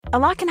A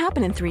lot can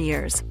happen in 3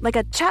 years, like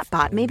a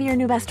chatbot may be your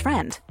new best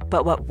friend.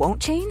 But what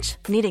won't change?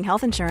 Needing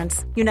health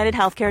insurance. United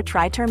Healthcare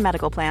Tri-Term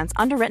Medical Plans,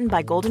 underwritten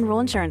by Golden Rule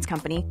Insurance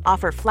Company,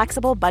 offer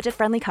flexible,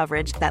 budget-friendly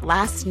coverage that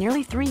lasts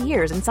nearly 3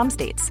 years in some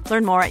states.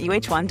 Learn more at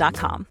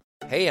uh1.com.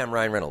 Hey, I'm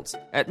Ryan Reynolds.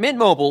 At Mint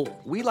Mobile,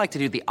 we like to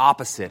do the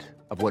opposite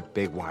of what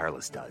Big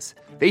Wireless does.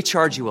 They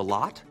charge you a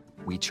lot,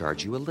 we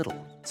charge you a little.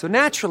 So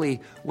naturally,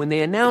 when they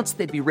announced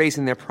they'd be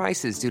raising their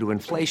prices due to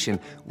inflation,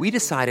 we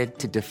decided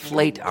to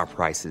deflate our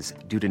prices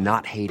due to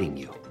not hating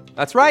you.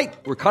 That's right.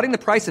 We're cutting the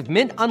price of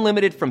Mint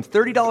Unlimited from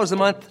 $30 a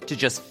month to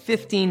just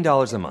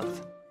 $15 a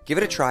month. Give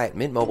it a try at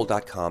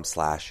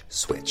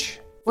mintmobile.com/switch.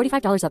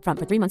 $45 up front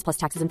for 3 months plus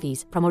taxes and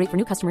fees. Promo rate for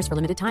new customers for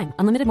limited time.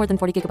 Unlimited more than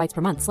 40 gigabytes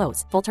per month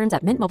slows. Full terms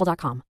at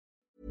mintmobile.com.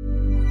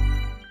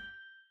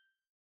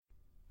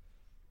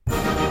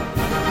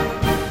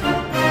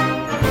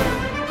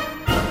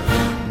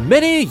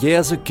 Many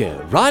years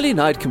ago, Riley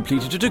Knight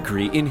completed a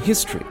degree in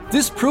history.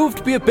 This proved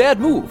to be a bad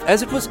move,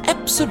 as it was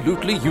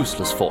absolutely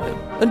useless for him.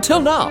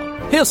 Until now.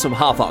 Here's some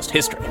half-assed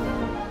history.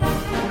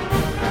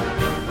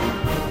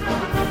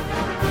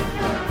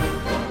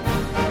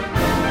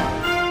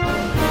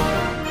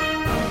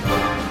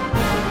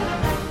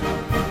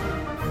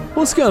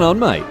 What's going on,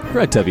 mate?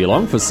 Great to have you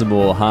along for some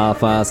more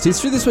half-assed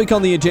history. This week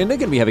on the agenda,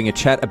 going to be having a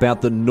chat about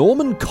the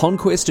Norman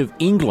Conquest of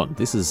England.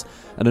 This is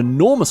an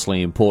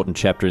enormously important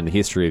chapter in the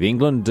history of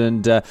England,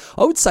 and I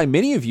would say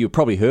many of you have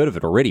probably heard of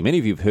it already. Many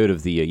of you have heard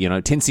of the,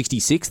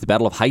 1066, the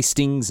Battle of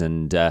Hastings,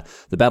 and the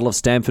Battle of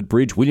Stamford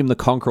Bridge, William the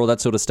Conqueror, all that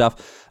sort of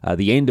stuff.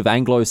 The end of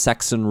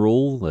Anglo-Saxon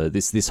rule.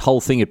 This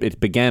whole thing, it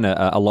began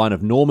a line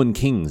of Norman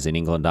kings in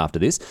England after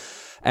this.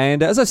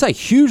 And as I say,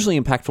 hugely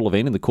impactful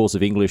event in the course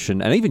of English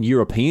and even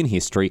European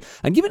history.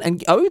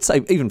 And I would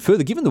say even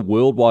further, given the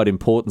worldwide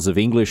importance of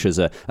English as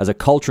a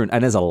culture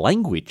and as a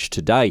language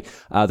today,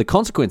 the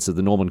consequences of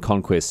the Norman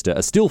Conquest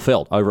are still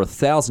felt over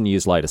 1,000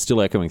 years later,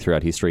 still echoing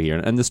throughout history here.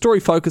 And the story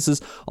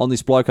focuses on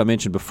this bloke I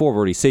mentioned before. I've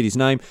already said his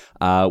name,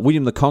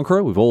 William the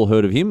Conqueror. We've all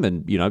heard of him,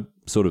 and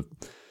sort of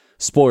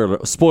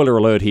spoiler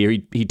alert here.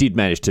 He did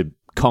manage to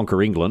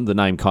conquer England. The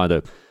name kind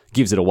of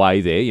gives it away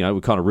there.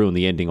 We kind of ruined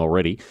the ending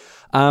already.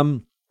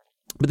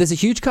 But there's a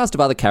huge cast of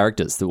other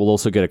characters that we'll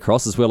also get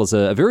across, as well as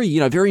a very,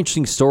 very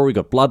interesting story. We've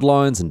got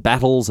bloodlines and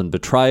battles and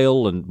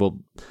betrayal and, well,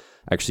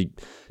 actually,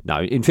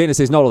 no, in fairness,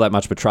 there's not all that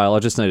much betrayal. I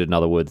just needed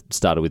another word that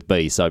started with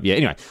B. So, yeah,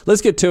 anyway,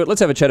 let's get to it.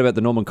 Let's have a chat about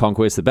the Norman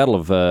Conquest, the Battle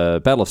of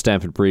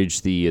Stamford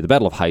Bridge, the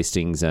Battle of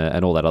Hastings,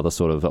 and all that other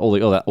sort of, all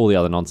the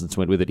other nonsense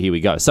went with it. Here we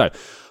go. So,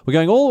 we're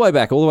going all the way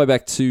back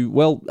to,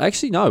 well,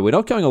 actually, no, we're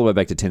not going all the way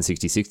back to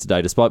 1066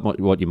 today, despite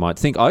what you might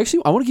think. I want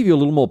to give you a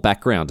little more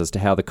background as to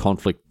how the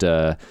conflict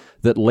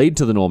that led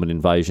to the Norman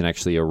invasion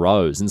actually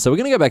arose. And so we're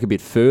going to go back a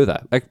bit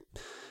further.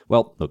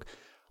 Well, look,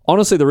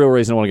 honestly, the real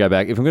reason I want to go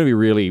back, if I'm going to be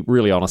really,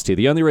 really honest here,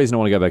 the only reason I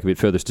want to go back a bit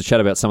further is to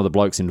chat about some of the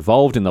blokes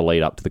involved in the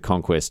lead up to the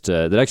conquest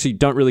that actually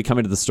don't really come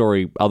into the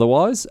story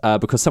otherwise,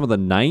 because some of the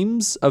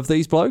names of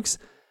these blokes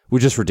were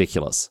just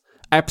ridiculous.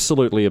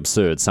 Absolutely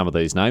absurd, some of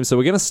these names. So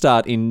we're going to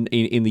start in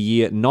the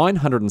year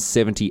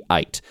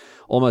 978,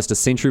 almost a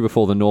century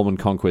before the Norman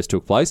Conquest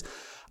took place.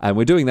 And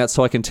we're doing that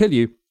so I can tell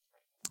you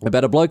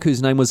about a bloke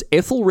whose name was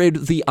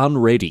Ethelred the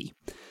Unready.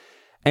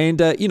 And,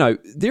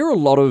 there are a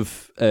lot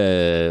of,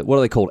 what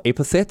are they called,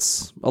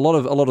 epithets? A lot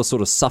of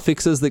sort of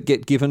suffixes that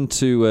get given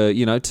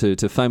to,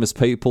 to famous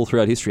people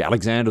throughout history.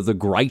 Alexander the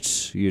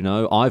Great,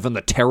 Ivan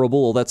the Terrible,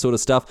 all that sort of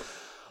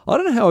stuff. I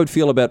don't know how I would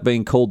feel about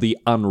being called the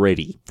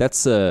Unready.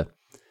 That's,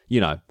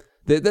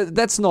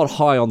 that's not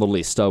high on the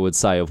list, I would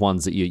say, of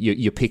ones that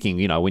you're picking,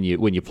 when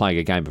you're playing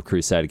a game of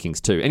Crusader Kings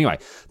 2. Anyway,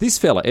 this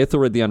fella,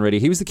 Ethelred the Unready,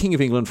 he was the king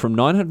of England from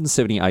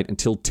 978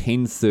 until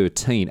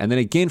 1013, and then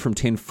again from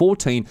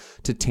 1014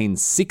 to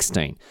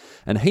 1016.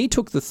 And he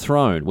took the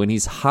throne when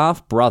his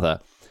half-brother,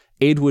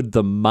 Edward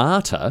the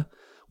Martyr,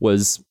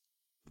 was,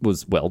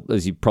 well,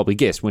 as you probably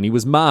guessed, when he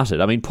was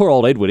martyred. I mean, poor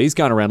old Edward, he's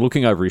going around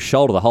looking over his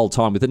shoulder the whole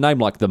time. With a name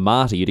like the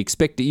Martyr,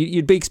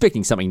 you'd be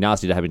expecting something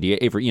nasty to happen to you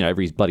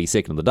every bloody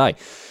second of the day.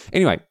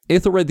 Anyway,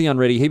 Ethelred the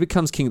Unready, he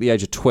becomes king at the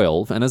age of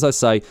 12, and as I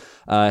say,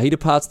 he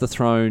departs the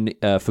throne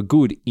for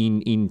good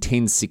in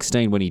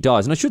 1016 when he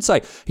dies. And I should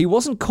say, he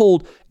wasn't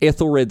called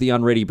Ethelred the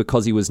Unready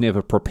because he was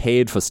never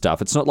prepared for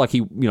stuff. It's not like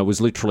he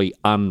was literally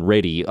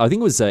unready. I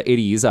think it was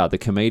Eddie Izzard, the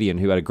comedian,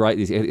 who had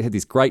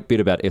this great bit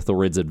about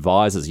Ethelred's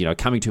advisors,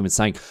 coming to him and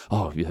saying,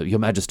 "Oh, Your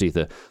Majesty,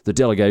 the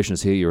delegation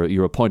is here.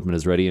 Your appointment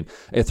is ready." And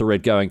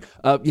Ethelred going,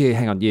 "Yeah,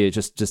 hang on, yeah,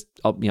 just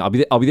I'll be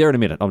there in a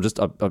minute. I'll just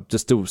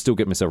still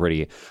get myself ready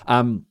here."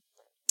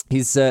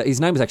 His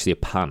name is actually a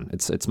pun.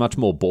 It's much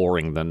more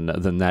boring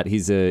than that.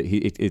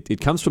 It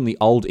comes from the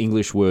Old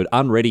English word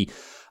unready.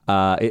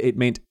 It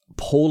meant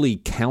poorly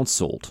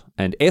counselled,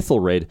 and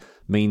Ethelred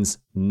means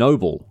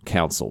noble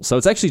counsel. So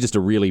it's actually just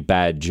a really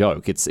bad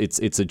joke.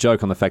 It's a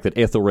joke on the fact that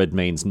Ethelred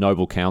means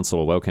noble counsel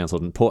or well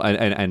counselled,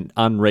 and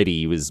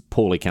unready was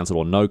poorly counselled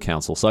or no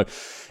counsel. So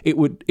it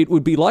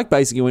would be like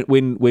basically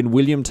when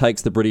William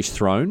takes the British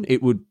throne,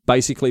 it would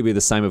basically be the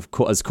same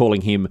as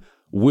calling him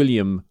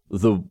William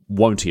the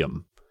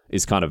Wontium.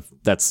 Is kind of,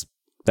 that's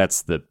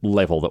That's the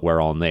level that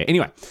we're on there.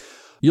 Anyway,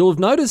 you'll have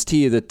noticed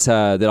here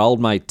that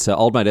old mate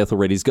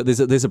Ethelred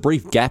there's a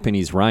brief gap in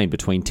his reign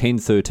between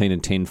 1013 and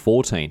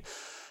 1014.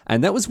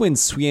 And that was when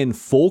Sweyn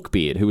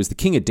Forkbeard, who was the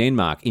king of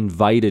Denmark,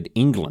 invaded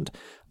England.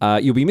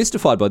 You'll be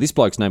mystified by this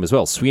bloke's name as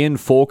well. Sweyn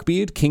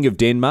Forkbeard, king of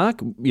Denmark.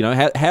 You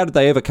know, how did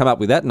they ever come up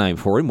with that name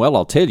for him? Well,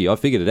 I'll tell you, I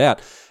figured it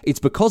out. It's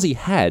because he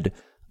had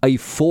a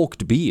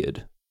forked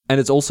beard. And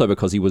it's also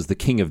because he was the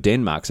king of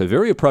Denmark. So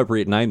very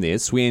appropriate name there,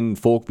 Sweyn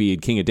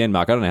Forkbeard, king of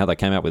Denmark. I don't know how they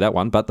came out with that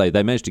one, but they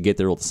managed to get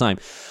there all the same.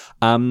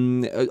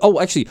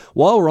 Actually,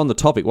 while we're on the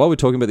topic, while we're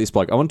talking about this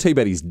bloke, I want to tell you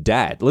about his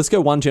dad. Let's go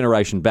one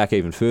generation back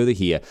even further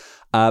here,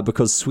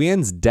 because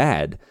Sweyn's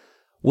dad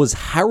was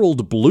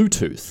Harold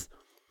Bluetooth.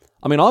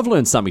 I mean, I've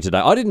learned something today.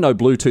 I didn't know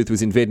Bluetooth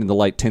was invented in the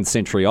late 10th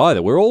century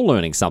either. We're all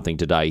learning something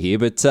today here,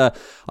 but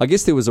I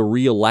guess there was a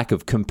real lack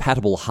of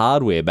compatible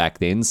hardware back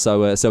then,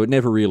 so it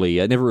never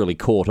really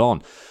caught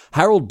on.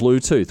 Harold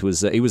Bluetooth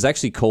was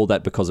actually called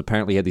that because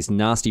apparently he had this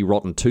nasty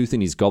rotten tooth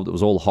in his gob that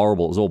was all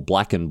horrible. It was all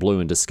black and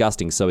blue and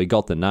disgusting, so he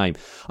got the name.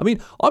 I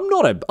mean, I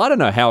don't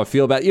know how I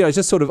feel about, it's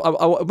just sort of,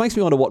 it makes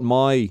me wonder what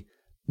my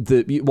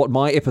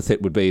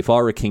epithet would be if I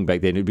were a king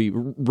back then. It'd be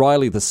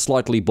Riley the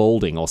Slightly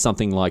Balding or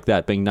something like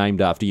that, being named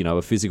after,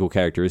 a physical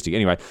characteristic.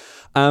 Anyway,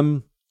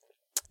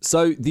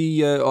 so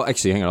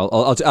actually, hang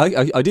on.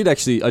 I did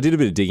a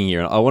bit of digging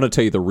here, and I want to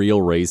tell you the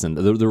real reason,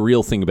 the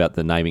real thing about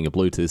the naming of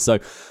Bluetooth. So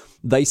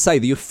they say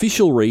the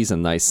official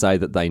reason they say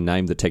that they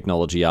named the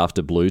technology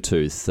after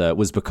Bluetooth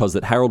was because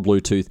that Harold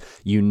Bluetooth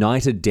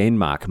united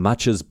Denmark,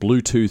 much as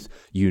Bluetooth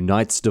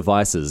unites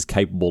devices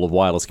capable of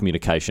wireless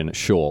communication.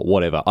 Sure,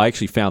 whatever. I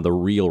actually found the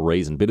real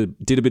reason.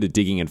 Did a bit of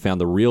digging and found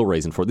the real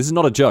reason for it. This is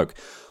not a joke.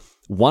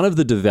 One of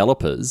the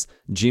developers,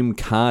 Jim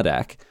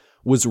Kardak,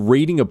 was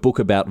reading a book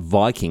about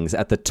Vikings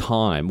at the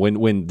time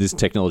when this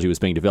technology was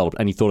being developed,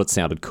 and he thought it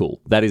sounded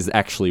cool. That is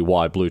actually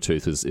why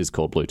Bluetooth is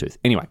called Bluetooth.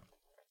 Anyway.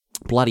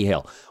 Bloody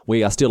hell.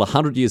 We are still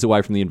 100 years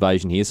away from the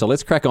invasion here, so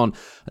let's crack on.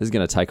 This is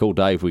going to take all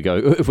day if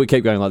we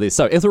keep going like this.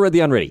 So, Ethelred the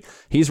Unready.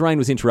 His reign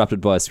was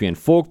interrupted by Sweyn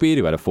Forkbeard,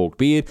 who had a forked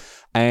beard,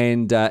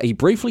 and he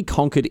briefly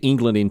conquered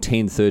England in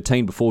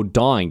 1013 before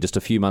dying just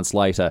a few months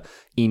later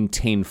in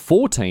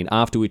 1014,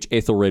 after which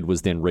Ethelred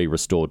was then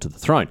re-restored to the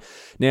throne.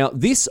 Now,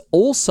 this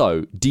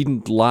also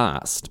didn't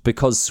last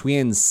because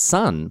Sweyn's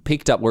son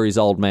picked up where his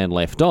old man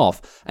left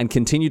off and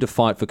continued to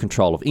fight for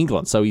control of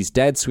England. So his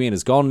dad, Sweyn,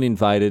 has gone and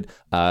invaded,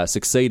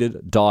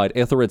 succeeded, died.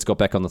 Ethelred's got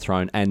back on the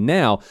throne, and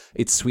now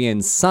it's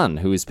Sweyn's son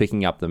who is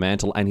picking up the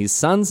mantle, and his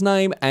son's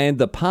name, and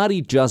the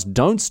party just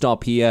don't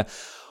stop here,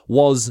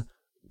 was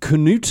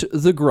Canute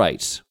the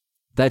Great.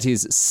 That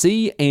is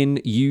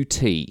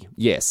C-N-U-T.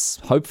 Yes,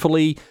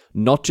 hopefully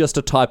not just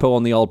a typo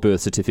on the old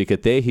birth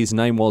certificate there. His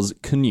name was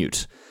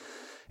Canute.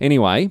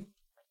 Anyway,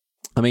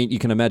 I mean, you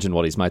can imagine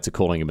what his mates are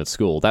calling him at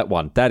school.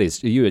 That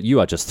is, you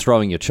are just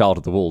throwing your child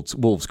at the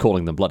wolves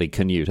calling them bloody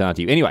Canute, aren't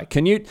you? Anyway,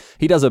 Canute,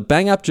 he does a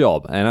bang-up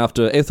job, and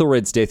after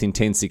Ethelred's death in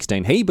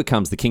 1016, he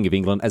becomes the king of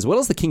England, as well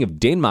as the king of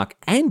Denmark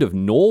and of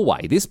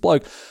Norway. This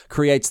bloke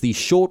creates the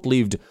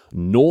short-lived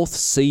North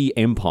Sea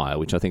Empire,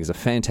 which I think is a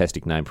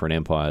fantastic name for an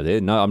empire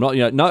there. No, I'm not,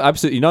 no,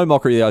 absolutely no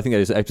mockery there. I think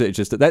that is absolutely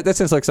just, that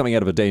sounds like something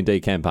out of a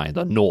D&D campaign,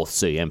 the North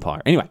Sea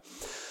Empire. Anyway,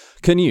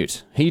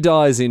 Canute, he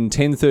dies in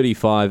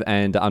 1035,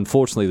 and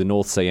unfortunately the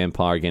North Sea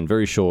Empire, again,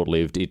 very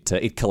short-lived,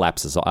 it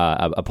collapses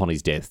upon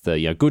his death.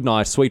 Good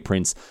night, sweet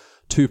prince,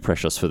 too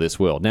precious for this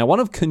world. Now, one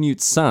of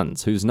Canute's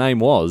sons, whose name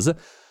was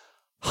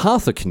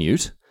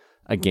Harthacnut,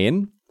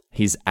 again,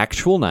 his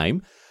actual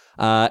name,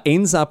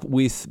 ends up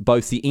with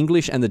both the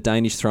English and the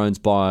Danish thrones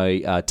by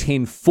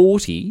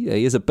 1040.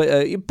 He has a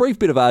brief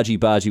bit of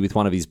argy-bargy with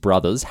one of his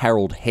brothers,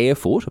 Harold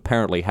Harefoot.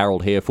 Apparently,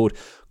 Harold Harefoot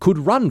could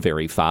run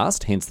very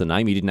fast, hence the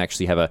name. He didn't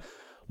actually have a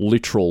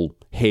literal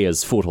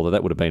hare's foot, although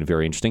that would have been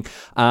very interesting.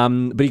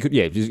 But he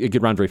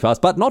could run very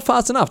fast, but not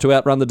fast enough to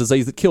outrun the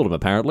disease that killed him,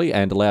 apparently,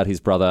 and allowed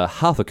his brother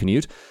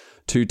Harthacnut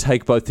to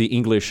take both the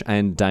English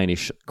and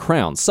Danish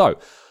crowns. So,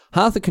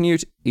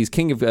 Harthacnut is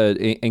king of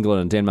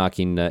England and Denmark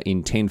in the year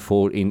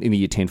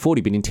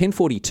 1040, but in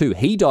 1042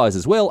 he dies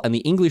as well, and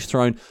the English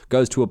throne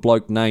goes to a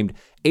bloke named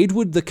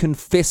Edward the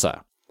Confessor,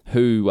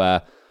 who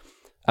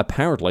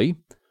apparently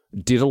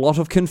did a lot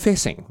of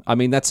confessing. I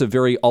mean, that's a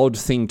very odd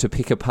thing to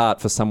pick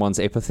apart for someone's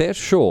epithet.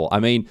 Sure, I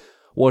mean,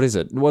 what is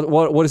it?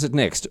 What is it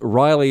next?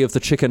 Riley of the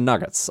Chicken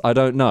Nuggets? I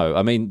don't know.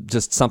 I mean,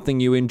 just something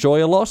you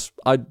enjoy a lot?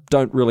 I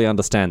don't really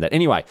understand that.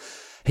 Anyway,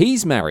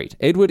 he's married.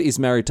 Edward is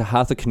married to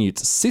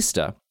Harthacnut's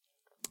sister,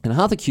 and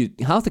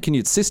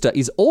Harthacnut's sister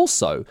is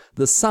also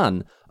the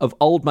son of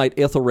old mate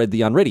Ethelred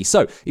the Unready.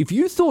 So, if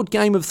you thought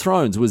Game of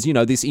Thrones was,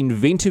 this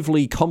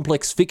inventively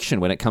complex fiction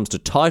when it comes to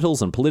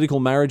titles and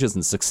political marriages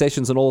and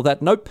successions and all of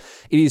that, nope.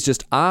 It is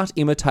just art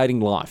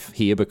imitating life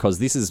here, because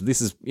this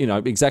is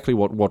exactly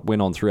what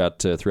went on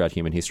throughout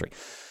human history.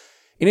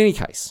 In any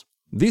case,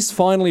 this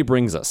finally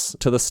brings us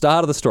to the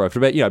start of the story. After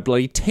about,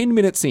 bloody 10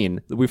 minutes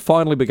in, we've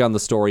finally begun the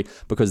story,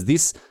 because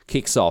this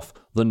kicks off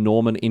the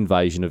Norman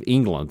invasion of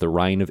England, the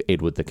reign of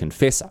Edward the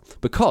Confessor.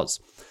 Because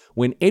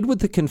when Edward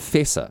the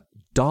Confessor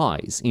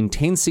dies in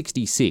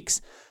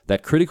 1066,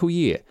 that critical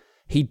year,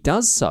 he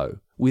does so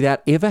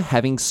without ever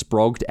having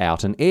sprogged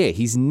out an heir.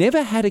 He's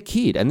never had a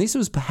kid, and this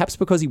was perhaps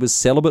because he was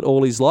celibate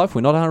all his life.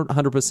 We're not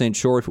 100%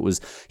 sure if it was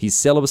his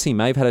celibacy. He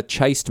may have had a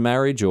chaste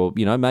marriage, or,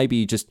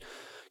 maybe he just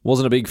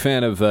wasn't a big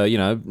fan of,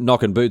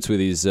 knocking boots with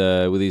his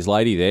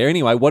lady there.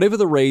 Anyway, whatever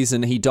the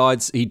reason, he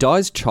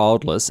dies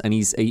childless, and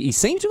he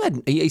seems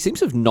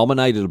to have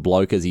nominated a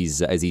bloke as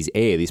his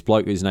heir. This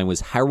bloke, whose name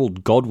was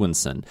Harold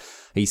Godwinson.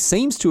 He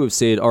seems to have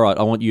said, "All right,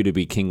 I want you to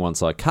be king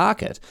once I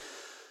cark it."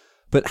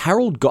 But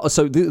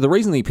so the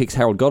reason he picks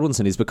Harold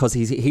Godwinson is because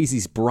he's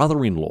his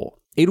brother-in-law.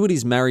 Edward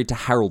is married to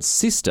Harold's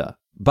sister,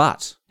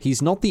 but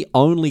he's not the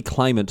only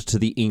claimant to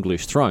the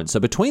English throne.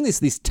 So between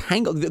this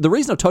tangle, the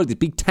reason I've told you this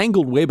big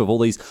tangled web of all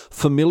these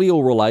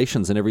familial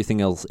relations and everything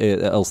else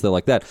there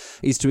like that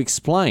is to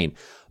explain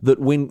that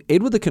when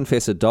Edward the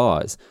Confessor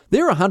dies,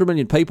 there are 100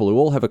 million people who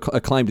all have a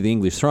claim to the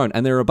English throne,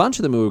 and there are a bunch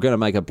of them who are going to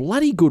make a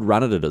bloody good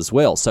run at it as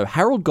well. So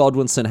Harold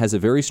Godwinson has a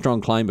very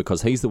strong claim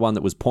because he's the one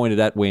that was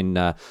pointed at when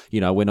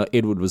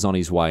Edward was on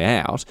his way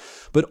out.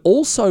 But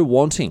also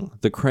wanting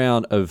the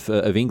crown of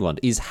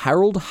England is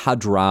Harold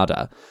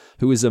Hardrada,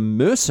 who is a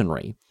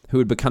mercenary who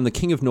had become the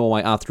King of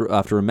Norway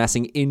after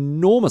amassing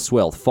enormous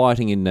wealth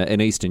fighting in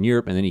Eastern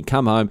Europe, and then he'd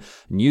come home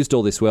and used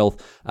all this wealth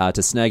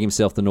to snag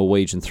himself the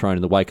Norwegian throne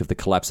in the wake of the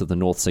collapse of the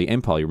North Sea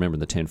Empire, you remember, in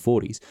the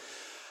 1040s.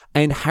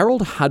 And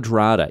Harold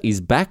Hardrada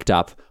is backed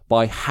up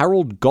by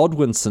Harold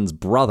Godwinson's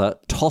brother,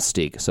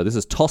 Tostig. So this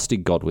is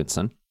Tostig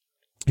Godwinson,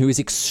 who is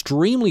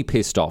extremely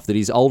pissed off that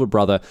his older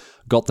brother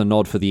got the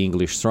nod for the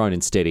English throne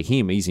instead of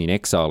him. He's in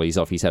exile. He's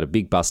off. He's had a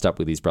big bust up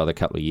with his brother a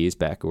couple of years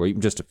back, or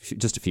even just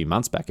a few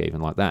months back,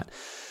 even like that.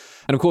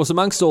 And of course,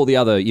 amongst all the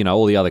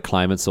other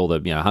claimants, all the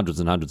hundreds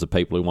and hundreds of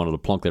people who wanted to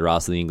plonk their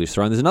ass to the English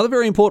throne, there's another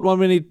very important one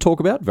we need to talk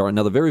about.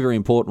 Another very, very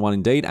important one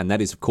indeed, and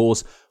that is, of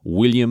course,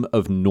 William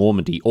of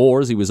Normandy,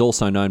 or as he was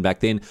also known back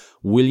then,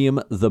 William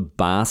the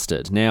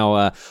Bastard.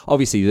 Now,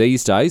 obviously,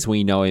 these days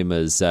we know him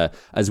as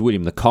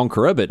William the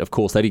Conqueror, but of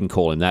course they didn't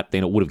call him that.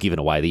 Then it would have given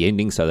away the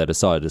ending, so they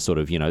decided to sort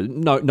of,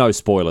 no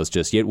spoilers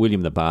just yet.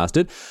 William the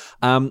Bastard,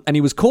 and he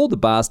was called the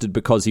Bastard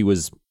because he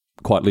was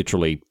quite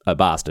literally a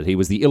bastard. He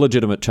was the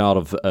illegitimate child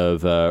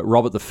of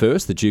Robert I,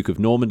 the Duke of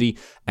Normandy,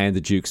 and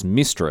the Duke's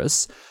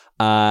mistress.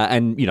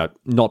 And,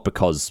 not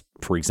because,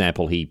 for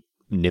example, he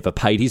never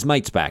paid his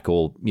mates back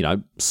or,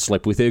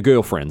 slept with their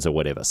girlfriends or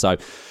whatever. So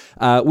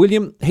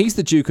William, he's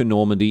the Duke of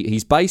Normandy.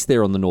 He's based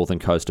there on the northern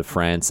coast of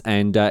France,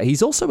 and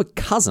he's also a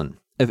cousin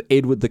of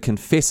Edward the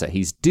Confessor.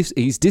 He's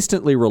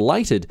distantly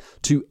related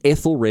to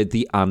Ethelred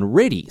the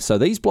Unready. So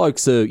these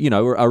blokes are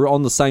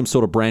on the same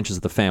sort of branches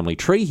of the family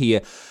tree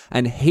here,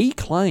 and he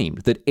claimed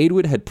that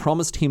Edward had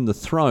promised him the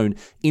throne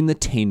in the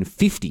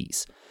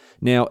 1050s.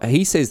 Now,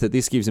 he says that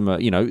this gives him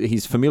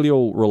his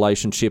familial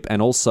relationship,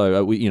 and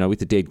also, with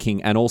the dead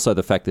king, and also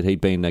the fact that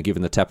he'd been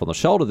given the tap on the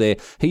shoulder there.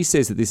 He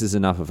says that this is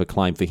enough of a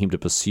claim for him to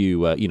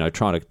pursue,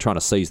 trying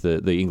to seize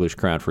the English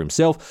crown for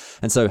himself.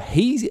 And so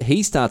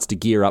he starts to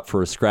gear up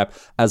for a scrap,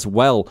 as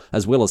well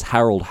as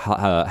Harold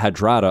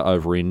Hardrada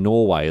over in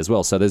Norway as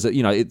well. So there's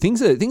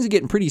things are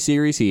getting pretty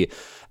serious here.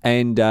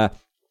 And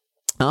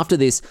after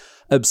this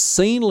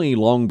obscenely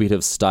long bit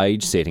of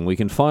stage setting, we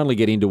can finally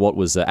get into what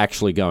was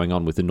actually going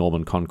on with the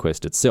Norman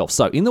conquest itself.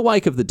 So, in the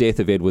wake of the death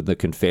of Edward the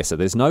Confessor,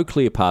 there's no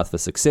clear path for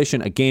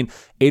succession. Again,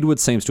 Edward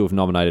seems to have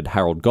nominated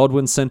Harold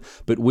Godwinson,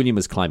 but William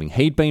is claiming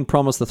he'd been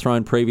promised the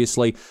throne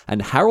previously.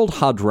 And Harold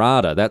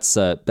Hardrada,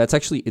 that's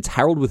actually, it's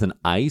Harold with an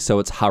A, so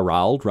it's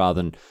Harald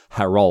rather than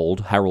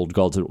Harold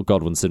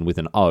Godwinson with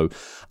an O.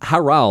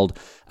 Harald,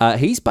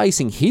 he's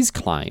basing his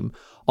claim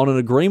on an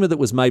agreement that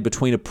was made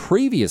between a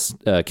previous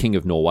king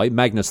of Norway,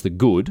 Magnus the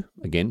Good.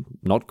 Again,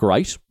 not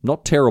great,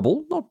 not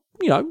terrible, not,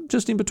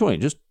 just in between,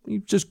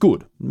 just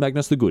good.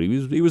 Magnus the Good,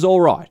 he was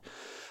all right.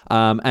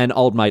 And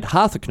old mate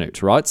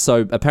Harthacnut, right?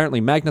 So apparently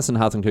Magnus and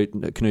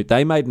Harthacnut,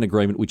 they made an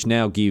agreement which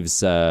now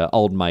gives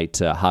old mate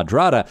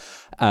Hardrada,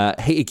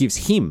 it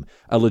gives him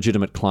a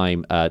legitimate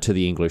claim to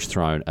the English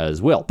throne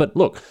as well. But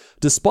look,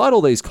 despite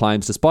all these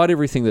claims, despite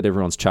everything that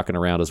everyone's chucking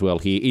around as well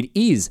here, it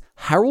is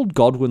Harold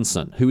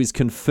Godwinson who is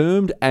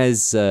confirmed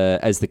as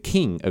the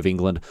King of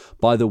England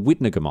by the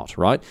Witnagemot,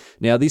 right?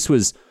 Now, this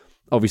was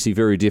obviously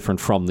very different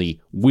from the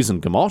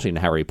Wizengamot in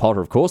Harry Potter,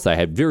 of course. They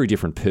had very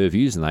different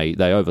purviews and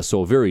they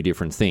oversaw very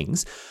different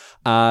things.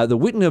 The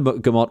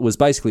Witnagemot was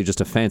basically just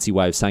a fancy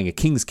way of saying a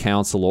king's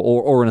council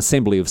or an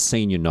assembly of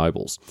senior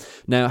nobles.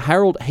 Now,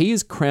 Harold, he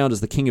is crowned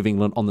as the King of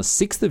England on the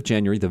 6th of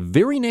January, the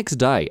very next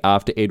day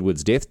after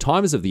Edward's death.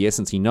 Time is of the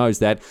essence, he knows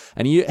that,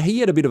 and he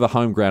had a bit of a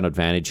home ground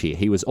advantage here.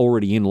 He was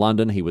already in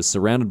London, he was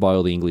surrounded by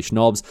all the English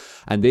nobs,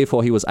 and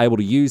therefore he was able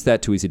to use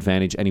that to his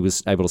advantage, and he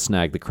was able to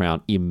snag the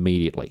crown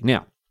immediately.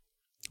 Now,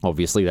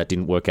 obviously, that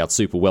didn't work out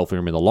super well for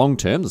him in the long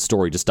term. The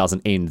story just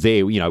doesn't end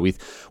there,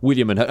 with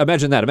William and...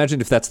 Imagine that. Imagine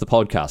if that's the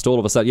podcast. All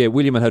of a sudden,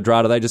 William and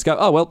Hardrada, they just go,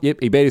 oh, well, yep,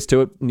 he beat us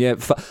to it. Yeah,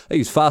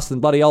 he's faster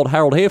than bloody old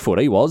Harold Harefoot,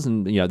 he was.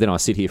 And, then I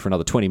sit here for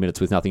another 20 minutes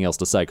with nothing else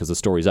to say because the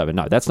story's over.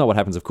 No, that's not what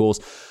happens, of course.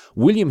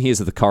 William hears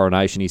of the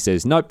coronation. He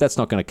says, nope, that's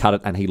not going to cut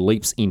it, and he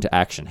leaps into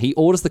action. He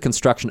orders the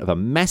construction of a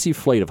massive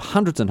fleet of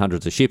hundreds and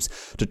hundreds of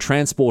ships to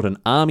transport an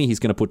army he's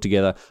going to put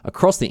together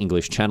across the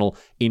English Channel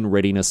in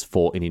readiness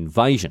for an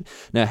invasion.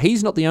 Now,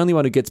 he's not the only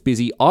one who gets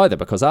busy either,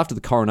 because after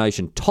the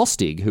coronation,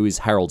 Tostig, who is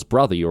Harold's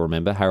brother, you'll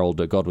remember, Harold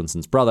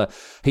Godwinson's brother,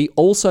 he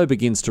also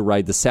begins to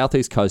raid the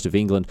southeast coast of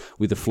England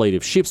with a fleet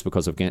of ships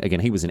because, again,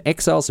 he was in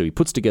exile, so he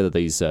puts together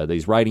these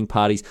raiding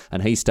parties,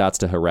 and he starts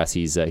to harass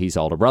his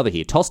older brother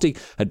here. Tostig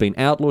had been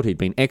outlawed. He'd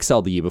been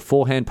exiled the year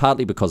beforehand,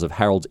 partly because of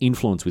Harold's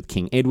influence with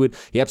King Edward.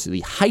 He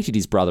absolutely hated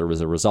his brother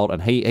as a result,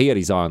 and he had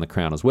his eye on the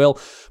crown as well.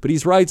 But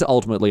his raids are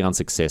ultimately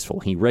unsuccessful.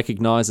 He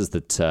recognises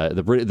that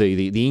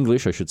the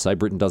English, I should say,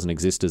 Britain doesn't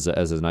exist as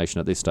a nation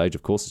at this stage,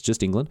 of course, it's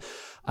just England.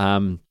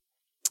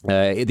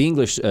 The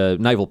English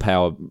naval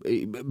power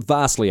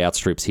vastly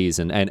outstrips his,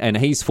 and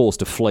he's forced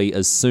to flee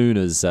as soon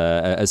as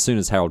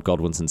Harold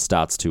Godwinson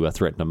starts to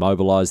threaten to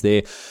mobilise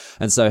there.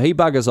 And so he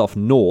buggers off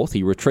north.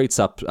 He retreats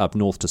up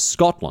north to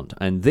Scotland,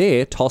 and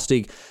there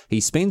Tostig,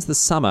 he spends the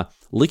summer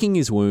licking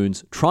his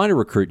wounds, trying to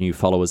recruit new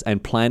followers,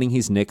 and planning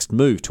his next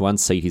move to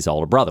unseat his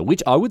older brother,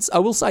 which I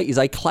will say is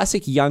a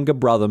classic younger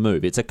brother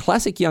move. It's a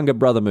classic younger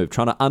brother move,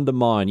 trying to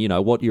undermine,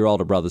 what your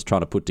older brother's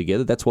trying to put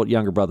together. That's what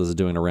younger brothers are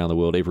doing around the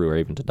world, everywhere,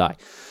 even today.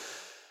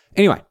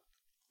 Anyway,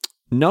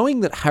 knowing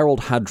that Harold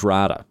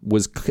Hardrada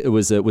was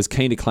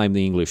keen to claim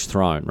the English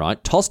throne,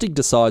 right? Tostig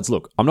decides,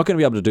 look, I'm not going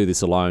to be able to do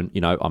this alone.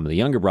 I'm the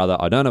younger brother.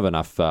 I don't have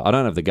enough. I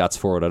don't have the guts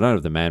for it. I don't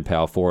have the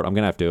manpower for it. I'm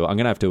going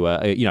to have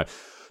to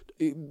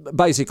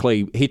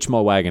basically hitch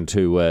my wagon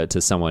to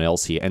someone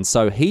else here. And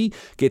so he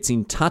gets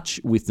in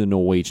touch with the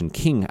Norwegian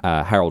king,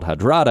 Harold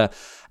Hardrada,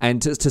 and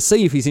to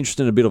see if he's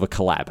interested in a bit of a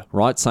collab,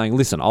 right? Saying,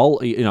 listen,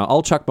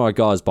 I'll chuck my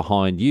guys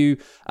behind you,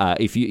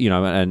 if you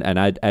and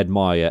add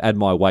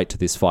my weight to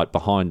this fight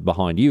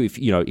behind you,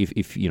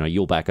 if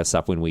you'll back us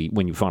up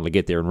when you finally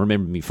get there, and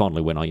remember me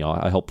fondly when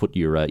I help put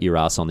your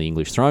ass on the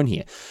English throne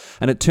here.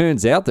 And it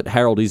turns out that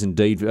Harold is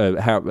indeed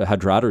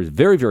Hardrada is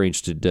very, very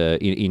interested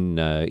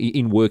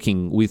in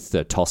working with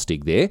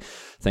Tostig there.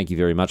 Thank you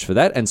very much for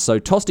that. And so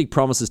Tostig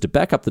promises to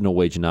back up the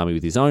Norwegian army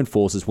with his own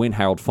forces when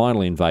Harold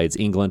finally invades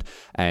England.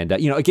 And,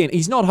 again,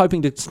 he's not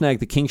hoping to snag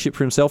the kingship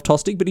for himself,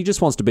 Tostig, but he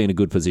just wants to be in a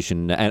good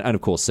position and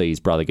of course, see his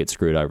brother get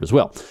screwed over as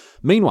well.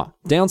 Meanwhile,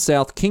 down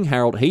south, King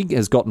Harold, he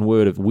has gotten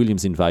word of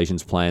William's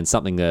invasions plan,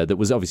 something that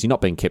was obviously not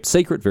being kept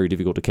secret, very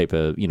difficult to keep,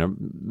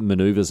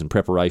 manoeuvres and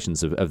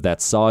preparations of that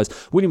size.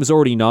 William was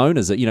already known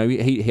as,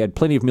 he had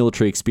plenty of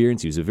military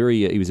experience. He was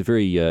a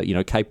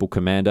very capable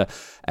commander,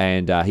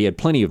 and he had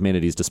plenty of men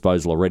at his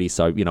disposal already.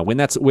 So,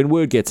 when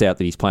word gets out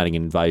that he's planning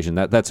an invasion,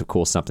 that's of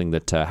course something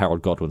that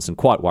Harold Godwinson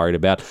quite worried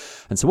about.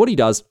 And so what he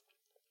does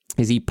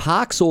is he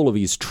parks all of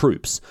his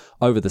troops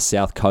over the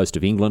south coast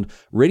of England,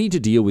 ready to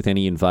deal with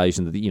any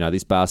invasion that,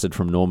 this bastard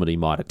from Normandy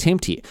might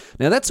attempt here.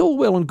 Now, that's all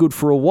well and good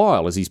for a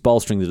while as he's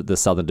bolstering the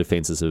southern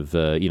defences of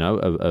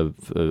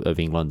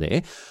England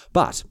there.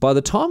 But by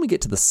the time we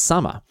get to the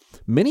summer,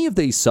 many of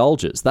these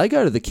soldiers, they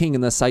go to the king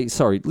and they say,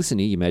 sorry, listen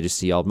here, your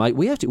majesty, old mate,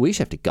 we just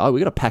have to go.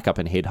 We've got to pack up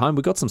and head home.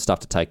 We've got some stuff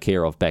to take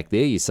care of back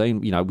there. You see,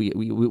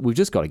 we've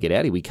just got to get out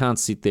of here. We can't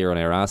sit there on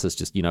our asses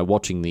just,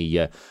 watching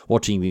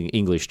the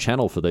English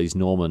Channel for these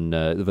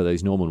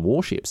Norman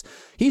warships.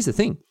 Here's the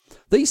thing.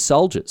 These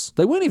soldiers,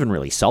 they weren't even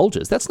really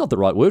soldiers. That's not the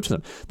right word for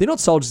them. They're not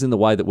soldiers in the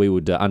way that we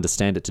would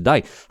understand it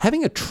today.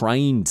 Having a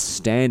trained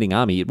standing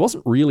army, it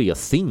wasn't really a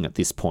thing at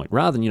this point.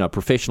 Rather than, a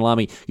professional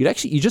army,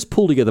 you just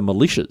pull together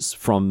militias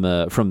from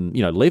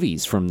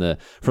levies from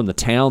the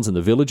towns and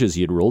the villages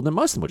you'd ruled. And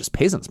most of them were just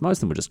peasants. Most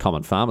of them were just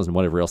common farmers and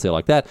whatever else they're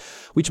like that.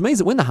 Which means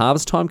that when the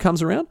harvest time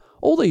comes around,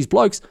 all these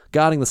blokes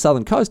guarding the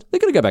southern coast, they're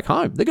going to go back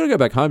home. They're going to go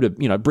back home to,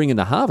 bring in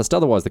the harvest.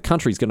 Otherwise, the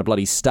country's going to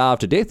bloody starve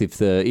to death if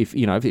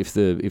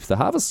the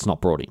harvest's not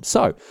brought in.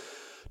 So,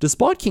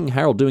 despite King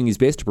Harold doing his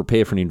best to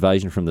prepare for an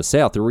invasion from the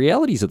south, the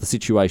realities of the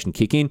situation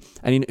kick in,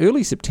 and in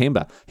early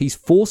September, he's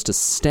forced to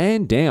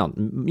stand down,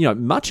 many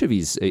of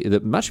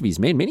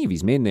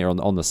his men there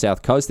on the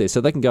south coast there,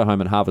 so they can go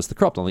home and harvest the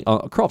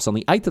crops. On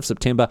the 8th of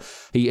September,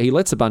 he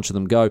lets a bunch of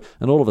them go,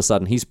 and all of a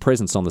sudden, his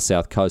presence on the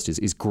south coast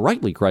is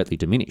greatly, greatly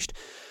diminished.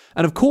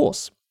 And of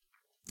course,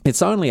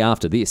 it's only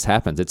after this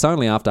happens, it's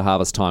only after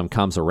harvest time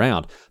comes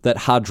around that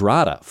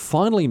Hardrada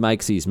finally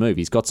makes his move.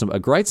 He's got a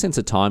great sense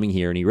of timing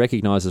here, and he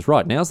recognises,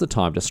 right, now's the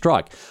time to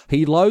strike.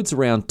 He loads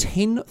around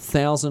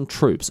 10,000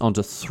 troops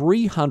onto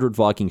 300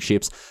 Viking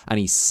ships, and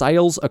he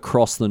sails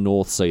across the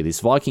North Sea. This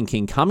Viking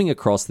king coming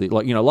across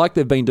like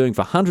they've been doing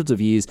for hundreds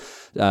of years,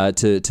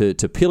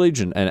 to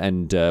pillage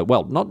and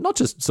not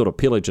just sort of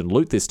pillage and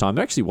loot this time.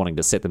 They're actually wanting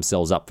to set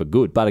themselves up for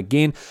good. But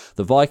again,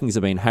 the Vikings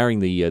have been harrying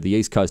the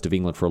east coast of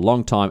England for a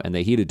long time, and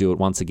they're here to do it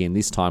once again,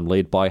 this time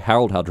led by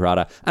Harold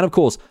Hardrada, and of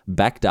course,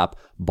 backed up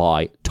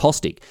by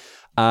Tostig.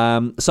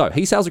 So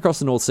he sails across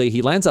the North Sea.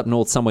 He lands up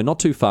north somewhere not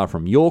too far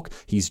from York.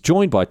 He's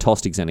joined by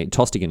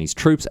Tostig and his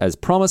troops as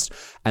promised,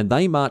 and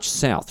they march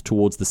south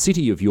towards the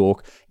city of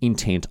York,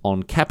 intent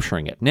on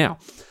capturing it. Now,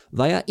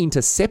 They are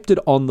intercepted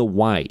on the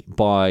way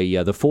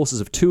by the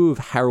forces of two of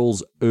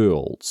Harold's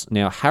earls.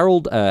 Now,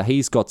 Harold,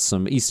 he's still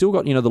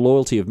got, the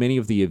loyalty of many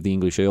of the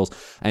English earls,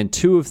 and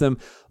two of them,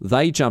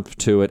 they jump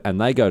to it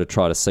and they go to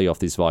try to see off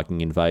this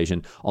Viking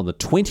invasion. On the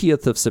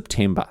 20th of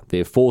September,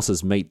 their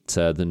forces meet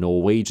the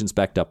Norwegians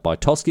backed up by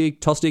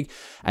Tostig,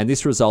 and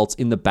this results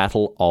in the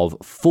Battle of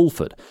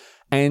Fulford.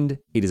 And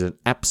it is an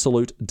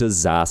absolute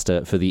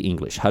disaster for the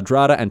English.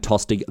 Hardrada and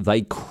Tostig,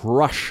 they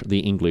crush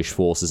the English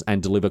forces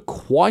and deliver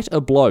quite a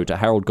blow to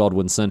Harold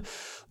Godwinson.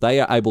 They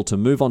are able to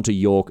move on to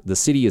York. The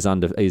city is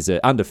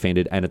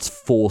undefended, and it's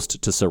forced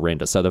to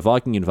surrender. So the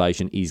Viking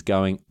invasion is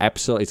going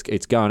absolute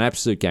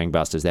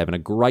gangbusters. They're having a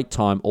great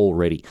time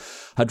already.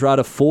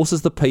 Hardrada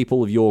forces the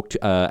people of York,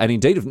 and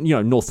indeed of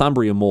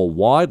Northumbria more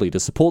widely,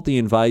 to support the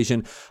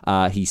invasion.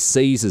 He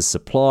seizes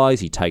supplies.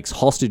 He takes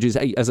hostages.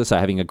 As I say,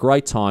 having a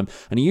great time,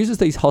 and he uses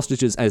these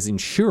hostages as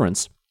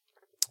insurance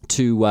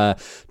to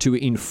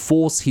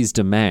enforce his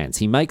demands.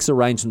 He makes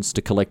arrangements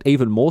to collect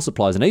even more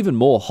supplies and even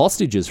more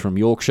hostages from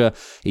Yorkshire.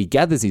 He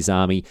gathers his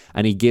army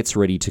and he gets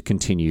ready to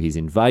continue his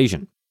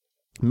invasion.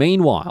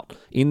 Meanwhile,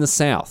 in the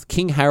south,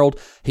 King Harold,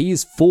 he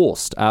is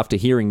forced, after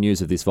hearing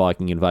news of this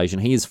Viking invasion,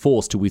 he is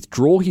forced to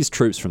withdraw his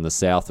troops from the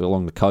south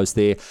along the coast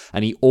there,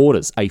 and he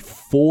orders a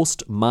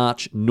forced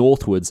march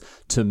northwards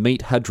to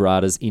meet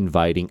Hardrada's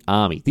invading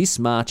army. This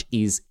march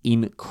is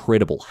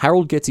incredible.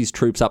 Harold gets his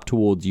troops up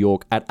towards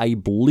York at a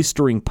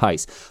blistering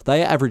pace.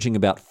 They are averaging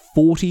about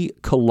 40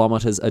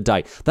 kilometres a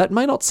day. That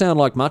may not sound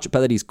like much,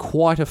 but that is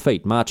quite a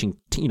feat, marching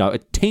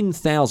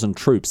 10,000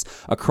 troops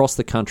across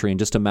the country in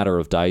just a matter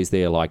of days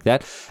there like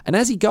that. And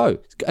as he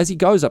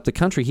goes up the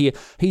country here,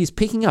 he is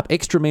picking up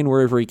extra men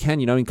wherever he can,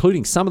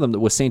 including some of them that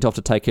were sent off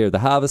to take care of the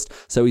harvest.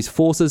 So his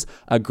forces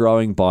are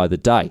growing by the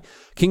day.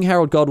 King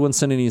Harold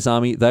Godwinson and his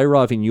army, they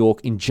arrive in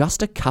York in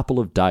just a couple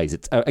of days.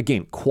 It's,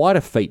 again, quite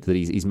a feat that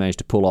he's managed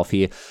to pull off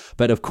here.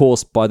 But of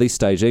course, by this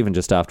stage, even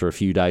just after a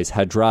few days,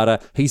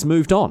 Hardrada, he's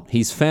moved on.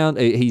 He's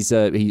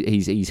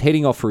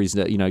heading off for his,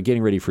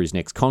 getting ready for his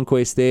next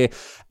conquest there.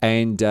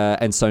 And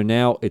so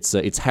now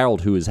it's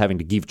Harold who is having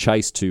to give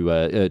chase to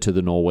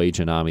the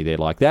Norwegian army there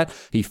like that.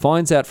 He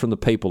finds out from the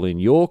people in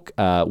York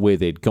where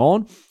they'd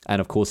gone, and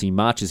of course he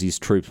marches his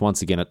troops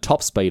once again at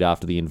top speed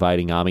after the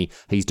invading army.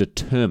 He's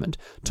determined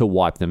to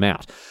wipe them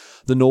out.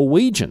 The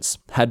Norwegians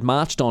had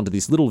marched on to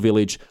this little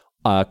village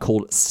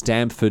called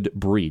Stamford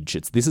Bridge.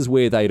 This is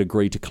where they'd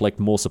agreed to collect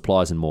more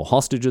supplies and more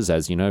hostages,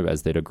 as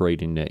they'd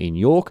agreed in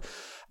York,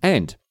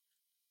 and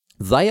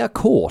they are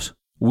caught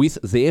with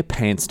their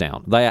pants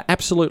down. They are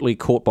absolutely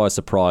caught by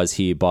surprise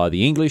here by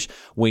the English.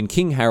 When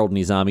King Harold and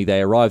his army, they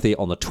arrived there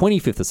on the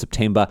 25th of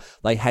September,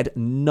 they had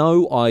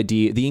no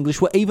idea the English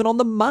were even on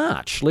the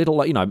march, let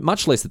alone,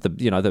 much less that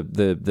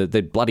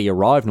they bloody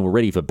arrived and were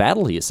ready for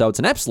battle here. So it's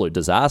an absolute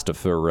disaster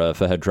for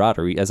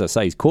Hardrada. As I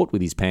say, he's caught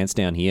with his pants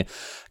down here.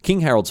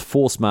 King Harold's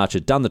forced march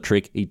had done the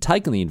trick. He'd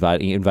taken the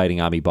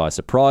invading army by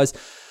surprise,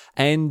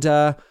 and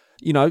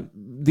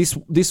this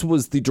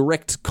was the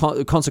direct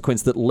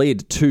consequence that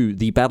led to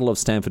the Battle of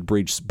Stamford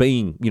Bridge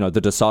being,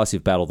 the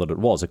decisive battle that it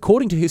was.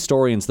 According to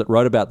historians that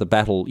wrote about the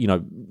battle,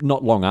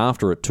 not long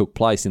after it took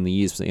place in the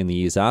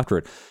years after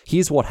it,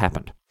 here's what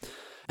happened.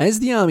 As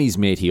the armies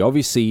met here,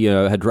 obviously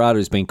Hardrada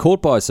has been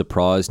caught by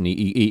surprise, and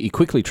he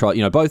quickly tried,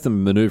 both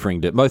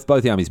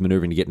the armies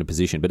maneuvering to get in a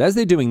position. But as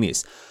they're doing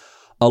this,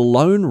 a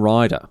lone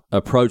rider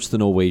approached the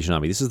Norwegian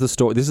army. This is the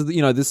story. This is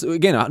this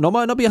again.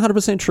 Might not be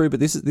 100% true, but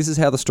this is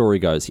how the story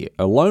goes here.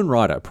 A lone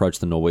rider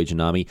approached the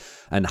Norwegian army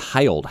and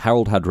hailed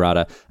Harold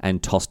Hardrada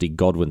and Tostig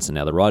Godwinson.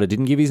 Now the rider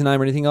didn't give his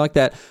name or anything like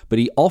that, but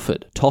he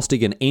offered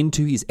Tostig an end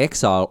to his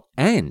exile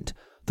and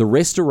the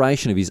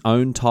restoration of his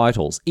own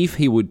titles if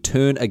he would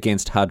turn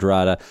against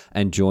Hardrada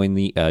and join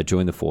the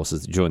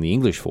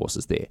English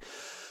forces there.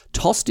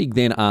 Tostig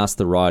then asked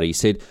the rider. He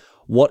said,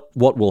 What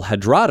will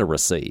Hardrada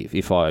receive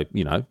if I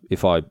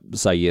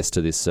say yes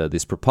to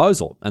this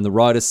proposal? And the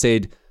rider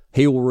said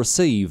he will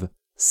receive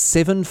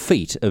 7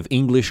 feet of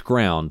English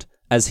ground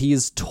as he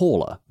is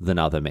taller than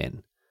other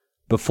men,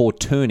 before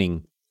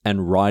turning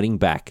and riding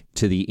back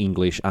to the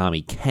English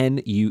army.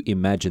 Can you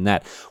imagine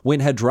that?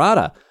 When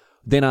Hardrada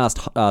then asked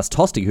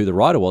Tostig who the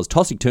rider was,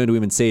 Tostig turned to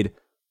him and said,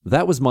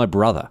 "That was my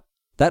brother.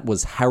 That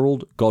was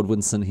Harold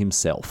Godwinson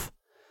himself."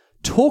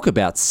 Talk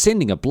about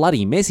sending a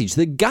bloody message.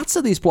 The guts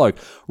of this bloke,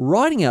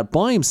 riding out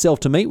by himself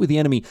to meet with the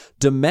enemy,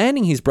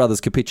 demanding his brother's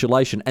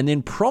capitulation, and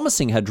then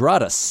promising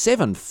Hardrada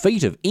 7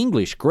 feet of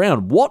English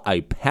ground. What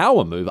a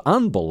power move.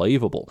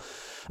 Unbelievable.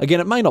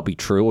 Again, it may not be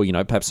true,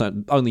 or, perhaps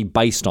only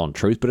based on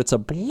truth, but it's a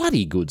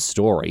bloody good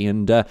story.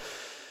 And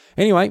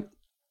anyway,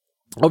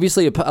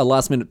 obviously, a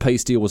last-minute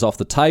peace deal was off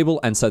the table,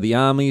 and so the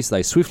armies,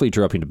 they swiftly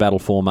drew up into battle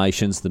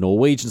formations. The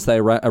Norwegians, they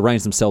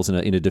arranged themselves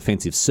in a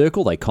defensive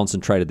circle. They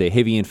concentrated their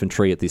heavy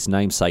infantry at this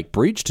namesake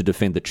bridge to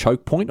defend the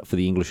choke point for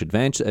the English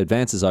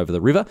advances over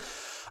the river.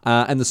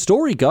 And the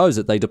story goes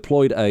that they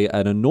deployed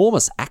an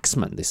enormous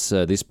axeman,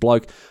 this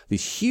bloke,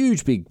 this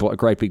huge,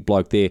 great big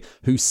bloke there,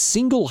 who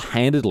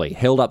single-handedly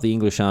held up the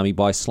English army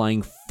by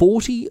slaying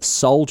 40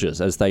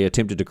 soldiers as they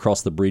attempted to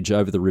cross the bridge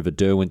over the River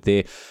Derwent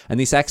there. And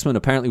this axeman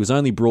apparently was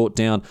only brought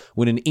down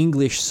when an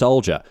English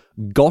soldier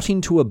got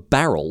into a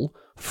barrel,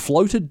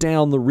 floated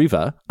down the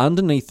river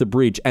underneath the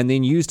bridge, and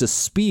then used a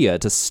spear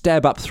to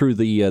stab up through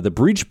the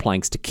bridge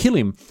planks to kill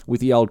him with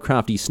the old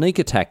crafty sneak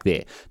attack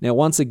there. Now,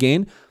 once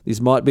again,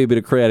 this might be a bit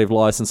of creative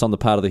license on the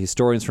part of the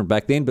historians from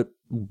back then,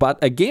 but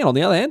again, on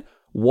the other hand,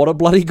 what a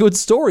bloody good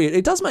story.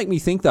 It does make me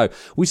think, though,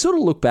 we sort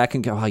of look back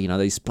and go,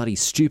 these bloody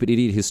stupid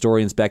idiot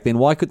historians back then,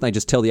 why couldn't they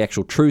just tell the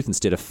actual truth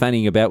instead of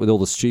fanning about with all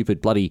the stupid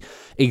bloody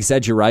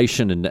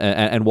exaggeration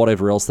and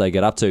whatever else they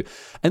get up to?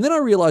 And then I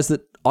realised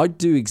that I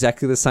do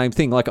exactly the same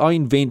thing. Like, I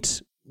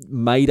invent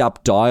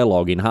made-up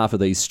dialogue in half of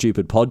these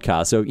stupid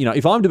podcasts. So,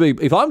 if I'm to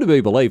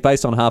be believed,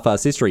 based on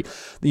half-assed history,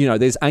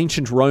 there's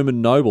ancient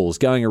Roman nobles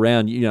going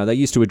around, they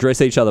used to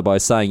address each other by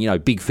saying,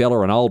 big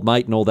fella and old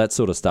mate and all that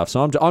sort of stuff.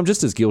 So I'm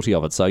just as guilty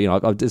of it. So,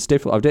 I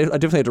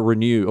definitely had to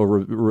renew or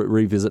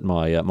revisit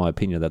my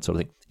opinion of that sort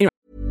of thing. Anyway.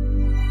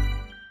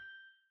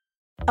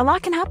 A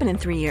lot can happen in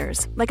 3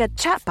 years, like a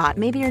chatbot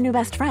may be your new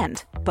best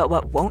friend. But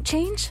what won't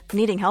change?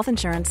 Needing health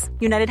insurance.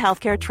 United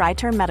Healthcare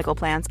Tri-Term Medical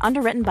Plans,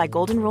 underwritten by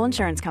Golden Rule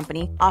Insurance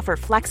Company, offer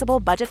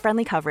flexible,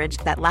 budget-friendly coverage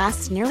that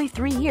lasts nearly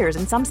 3 years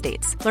in some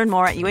states. Learn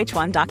more at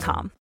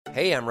uh1.com.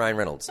 Hey, I'm Ryan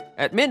Reynolds.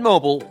 At Mint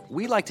Mobile,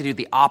 we like to do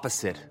the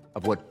opposite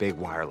of what Big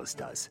Wireless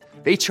does.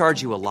 They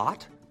charge you a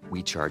lot,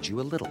 we charge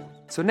you a little.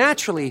 So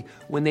naturally,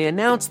 when they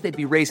announced they'd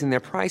be raising their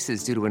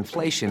prices due to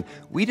inflation,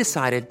 we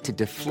decided to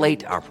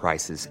deflate our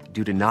prices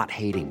due to not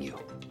hating you.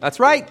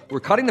 That's right. We're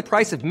cutting the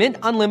price of Mint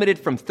Unlimited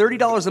from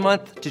 $30 a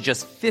month to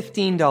just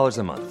 $15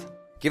 a month.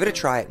 Give it a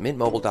try at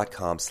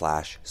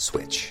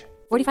mintmobile.com/switch.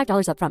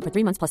 $45 up front for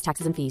 3 months plus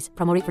taxes and fees.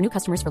 Promo rate for new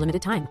customers for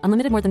limited time.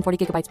 Unlimited more than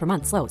 40 gigabytes per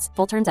month. Slows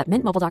full terms at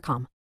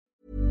mintmobile.com.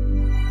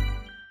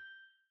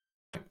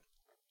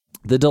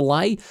 The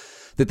delay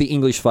that the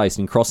English faced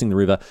in crossing the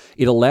river,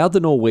 it allowed the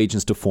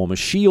Norwegians to form a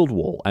shield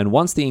wall. And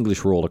once the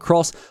English were all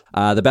across,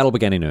 the battle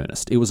began in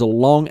earnest. It was a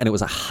long and it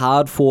was a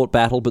hard-fought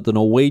battle, but the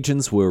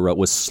Norwegians were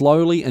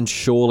slowly and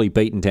surely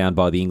beaten down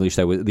by the English.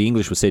 The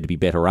English were said to be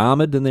better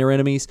armoured than their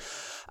enemies.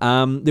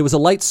 There was a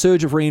late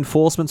surge of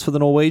reinforcements for the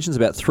Norwegians.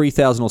 About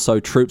 3,000 or so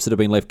troops that had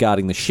been left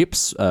guarding the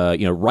ships,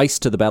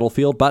 raced to the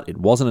battlefield, but it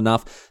wasn't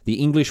enough. The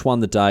English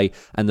won the day,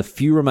 and the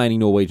few remaining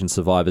Norwegian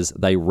survivors,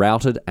 they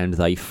routed and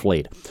they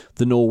fled.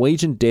 The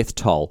Norwegian death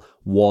toll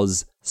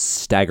was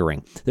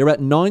staggering. There were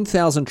about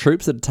 9,000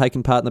 troops that had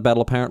taken part in the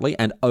battle, apparently,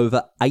 and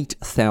over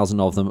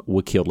 8,000 of them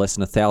were killed. Less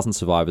than 1,000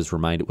 survivors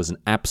remained. It was an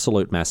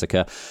absolute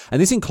massacre.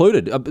 And this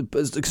included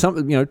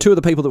two of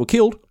the people that were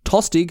killed,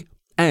 Tostig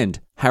and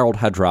Harald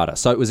Hardrada.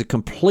 So it was a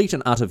complete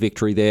and utter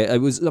victory there. It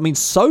was,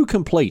 so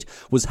complete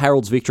was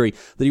Harald's victory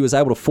that he was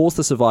able to force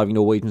the surviving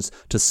Norwegians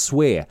to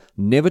swear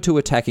never to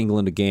attack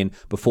England again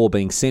before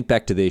being sent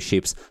back to their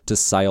ships to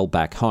sail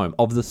back home.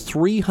 Of the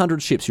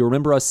 300 ships, you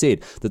remember I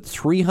said that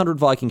 300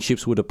 Viking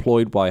ships were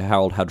deployed by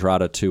Harald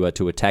Hardrada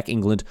to attack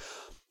England.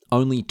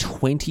 Only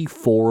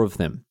 24 of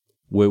them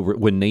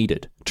were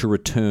needed to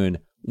return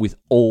with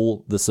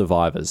all the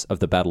survivors of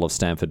the Battle of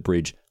Stamford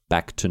Bridge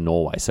back to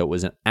Norway. So it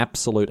was it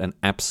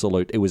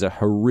was a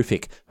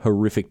horrific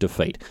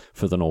defeat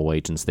for the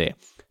Norwegians there.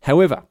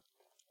 However,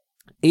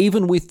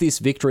 even with this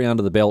victory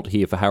under the belt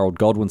here for Harold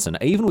Godwinson,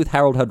 even with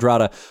Harald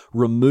Hardrada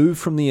removed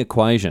from the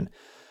equation,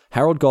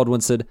 Harold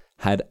Godwinson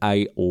had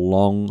a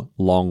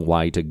long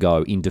way to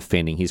go in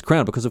defending his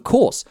crown because, of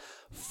course,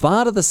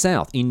 far to the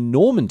south in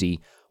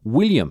Normandy,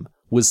 William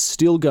was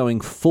still going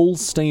full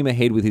steam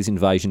ahead with his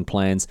invasion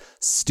plans,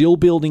 still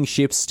building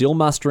ships, still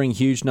mustering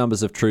huge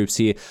numbers of troops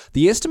here.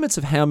 The estimates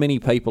of how many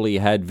people he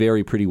had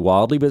vary pretty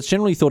wildly, but it's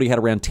generally thought he had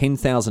around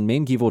 10,000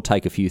 men, give or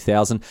take a few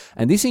thousand.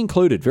 And this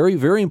included, very,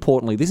 very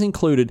importantly,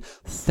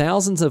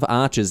 thousands of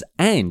archers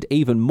and,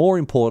 even more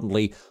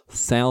importantly,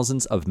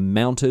 thousands of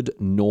mounted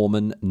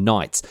Norman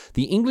knights.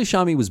 The English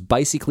army was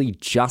basically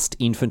just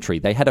infantry.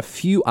 They had a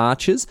few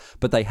archers,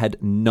 but they had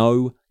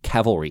no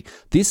cavalry.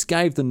 This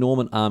gave the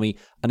Norman army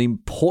a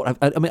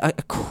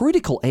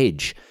critical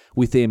edge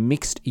with their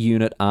mixed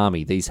unit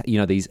army. These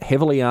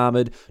heavily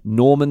armored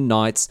Norman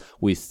knights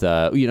with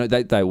they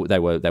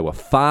were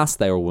fast,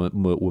 they were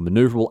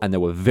maneuverable, and they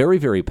were very,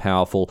 very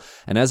powerful.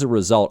 And as a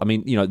result,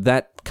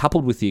 that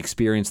coupled with the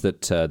experience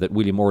that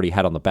William already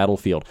had on the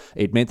battlefield,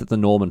 it meant that the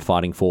Norman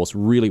fighting force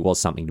really was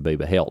something to be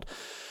beheld.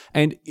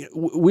 And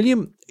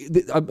William,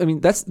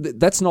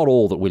 that's not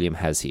all that William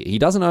has here. He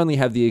doesn't only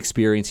have the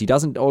experience. He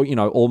doesn't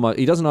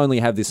only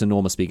have this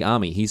enormous big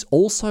army. He's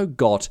also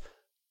got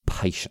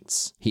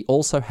patience. He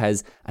also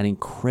has an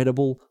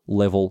incredible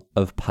level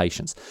of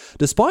patience.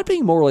 Despite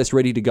being more or less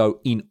ready to go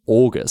in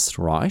August,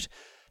 right?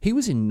 He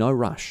was in no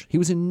rush. He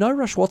was in no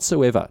rush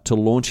whatsoever to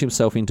launch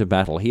himself into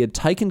battle. He had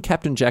taken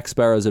Captain Jack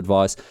Sparrow's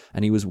advice,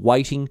 and he was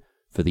waiting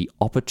for the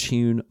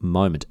opportune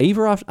moment.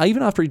 Even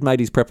after he'd made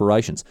his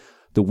preparations,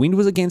 the wind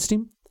was against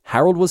him.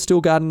 Harold was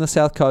still guarding the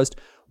south coast.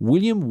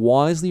 William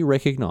wisely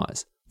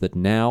recognised that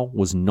now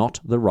was not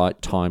the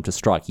right time to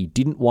strike. He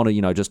didn't want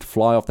to, just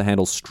fly off the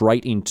handle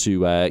straight into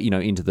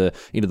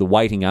the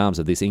waiting arms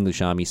of this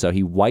English army. So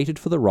he waited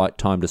for the right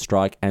time to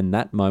strike, and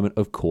that moment,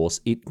 of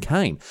course, it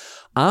came.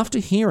 After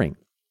hearing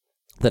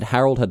that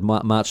Harold had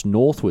marched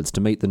northwards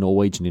to meet the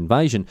Norwegian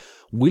invasion,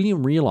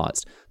 William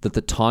realised that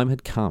the time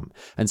had come,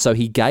 and so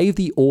he gave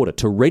the order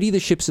to ready the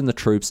ships and the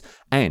troops,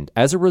 and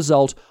as a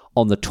result,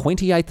 on the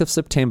 28th of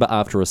September,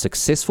 after a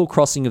successful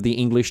crossing of the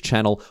English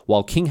Channel,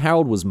 while King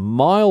Harold was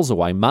miles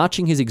away,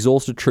 marching his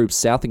exhausted troops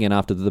south again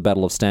after the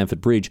Battle of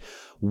Stamford Bridge,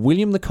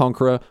 William the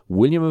Conqueror,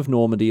 William of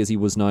Normandy as he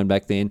was known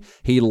back then,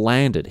 he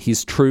landed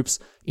his troops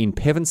in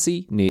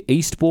Pevensey near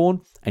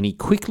Eastbourne, and he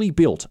quickly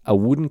built a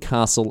wooden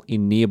castle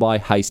in nearby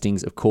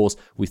Hastings, of course,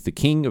 with the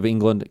King of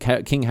England,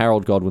 King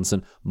Harold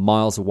Godwinson,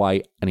 miles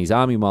away, and his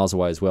army miles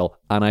away as well,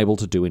 unable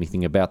to do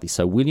anything about this.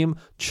 So William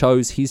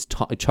chose his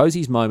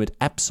moment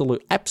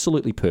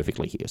absolutely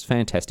perfectly here. It's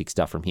fantastic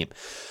stuff from him.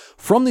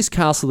 From this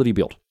castle that he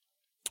built,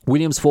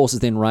 William's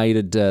forces then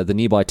raided the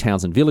nearby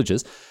towns and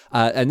villages,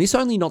 and this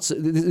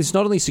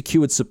not only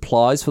secured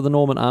supplies for the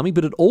Norman army,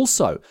 but it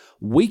also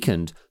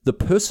weakened the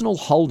personal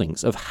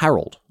holdings of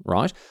Harold.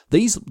 Right,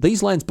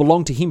 these lands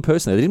belonged to him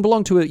personally. They didn't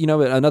belong to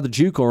another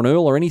duke or an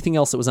earl or anything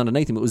else that was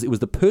underneath him. It was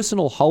the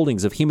personal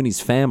holdings of him and his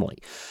family.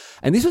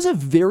 And this was a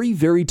very,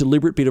 very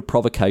deliberate bit of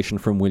provocation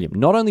from William.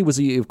 Not only was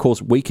he, of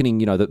course, weakening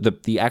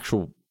the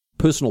actual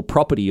personal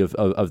property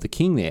of the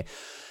king there,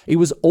 it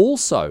was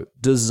also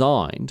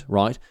designed,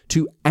 right,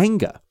 to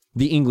anger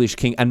the English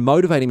king and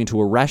motivate him into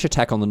a rash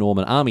attack on the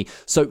Norman army.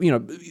 So,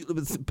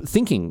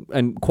 thinking,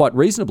 and quite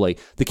reasonably,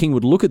 the king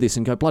would look at this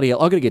and go, bloody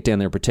hell, I've got to get down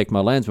there and protect my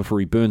lands before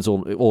he burns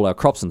all our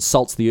crops and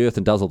salts the earth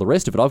and does all the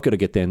rest of it. I've got to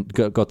get down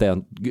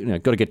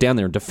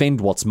there and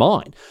defend what's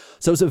mine.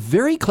 So it's a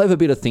very clever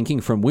bit of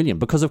thinking from William,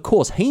 because, of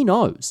course, he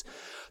knows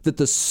that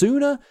the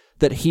sooner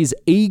that his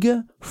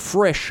eager,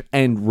 fresh,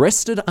 and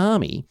rested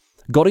army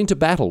got into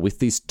battle with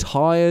this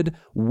tired,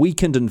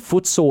 weakened, and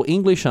footsore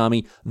English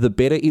army, the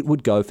better it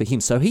would go for him.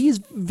 So he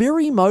is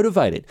very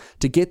motivated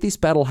to get this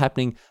battle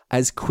happening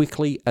as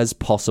quickly as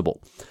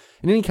possible.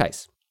 In any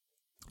case,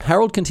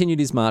 Harold continued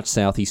his march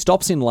south. He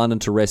stops in London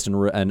to rest and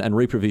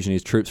reprovision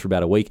his troops for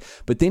about a week,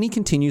 but then he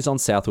continues on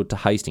southward to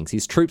Hastings.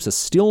 His troops are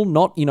still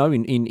not,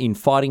 in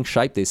fighting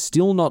shape. They're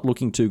still not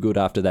looking too good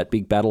after that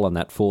big battle and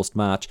that forced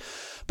march.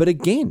 But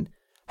again,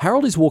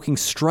 Harold is walking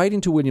straight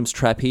into William's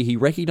trap here. He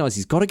recognises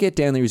he's got to get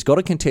down there. He's got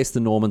to contest the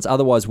Normans.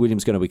 Otherwise,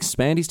 William's going to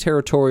expand his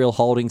territorial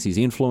holdings, his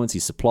influence,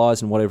 his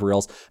supplies, and whatever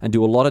else, and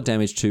do a lot of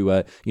damage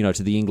to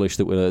to the English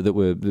that were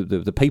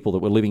the people that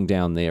were living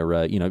down there.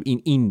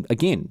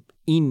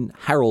 In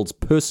Harold's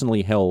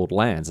personally held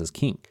lands as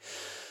king.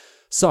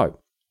 So,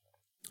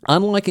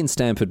 unlike in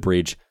Stamford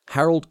Bridge,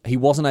 Harold, he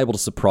wasn't able to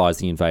surprise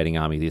the invading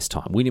army this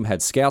time. William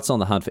had scouts on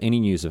the hunt for any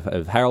news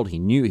of Harold. He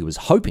was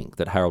hoping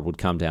that Harold would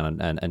come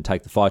down and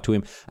take the fight to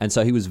him, and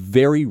so he was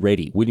very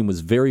ready. William was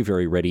very,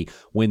 very ready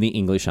when the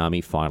English army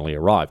finally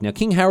arrived. Now,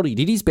 King Harold, he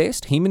did his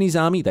best. Him and his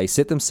army, they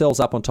set themselves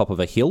up on top of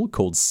a hill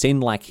called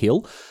Senlac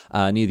Hill,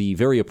 near the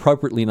very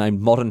appropriately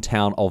named modern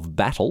town of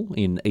Battle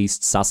in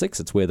East Sussex.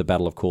 It's where the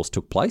battle, of course,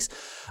 took place.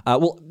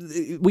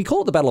 We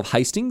call it the Battle of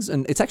Hastings,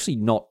 and it's actually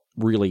not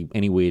really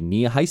anywhere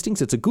near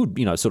Hastings. It's a good,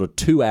 sort of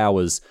 2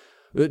 hours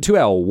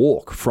 2-hour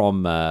walk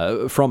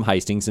from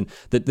Hastings, and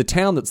the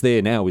town that's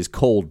there now is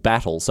called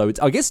Battle. So it's,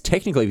 I guess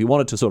technically, if you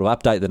wanted to sort of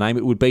update the name,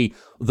 it would be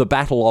the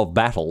Battle of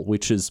Battle,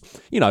 which is,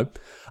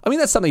 I mean,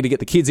 that's something to get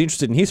the kids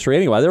interested in history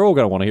anyway. They're all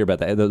going to want to hear about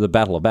the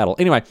Battle of Battle.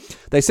 Anyway,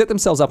 they set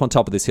themselves up on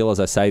top of this hill, as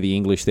I say, the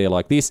English there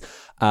like this.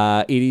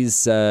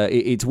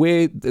 It's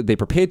where they're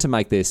prepared to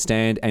make their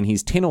stand, and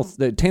his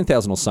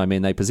 10,000 or so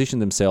men, they position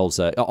themselves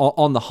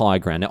on the high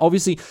ground. Now,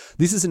 obviously,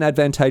 this is an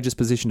advantageous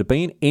position to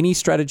be in. Any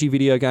strategy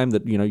video game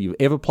that you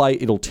ever play,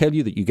 it'll tell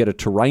you that you get a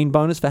terrain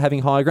bonus for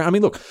having high ground. I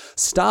mean, look,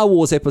 Star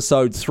Wars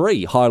Episode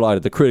 3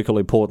 highlighted the critical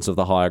importance of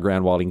the higher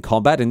ground while in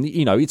combat, and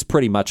it's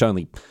pretty much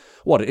only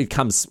it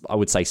comes, I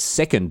would say,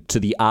 second to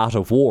The Art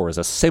of War as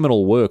a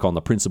seminal work on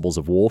the principles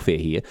of warfare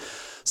here.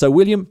 So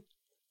William,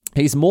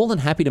 he's more than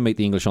happy to meet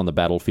the English on the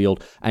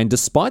battlefield, and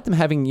despite them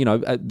having,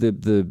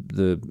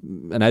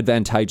 an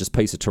advantageous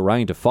piece of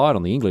terrain to fight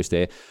on the English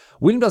there,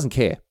 William doesn't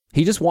care.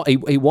 He just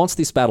he wants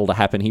this battle to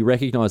happen. He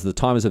recognises the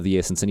time is of the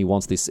essence, and he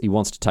wants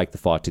to take the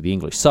fight to the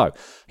English. So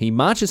he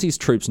marches his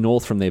troops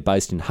north from their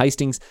base in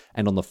Hastings,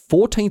 and on the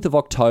 14th of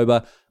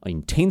October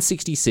in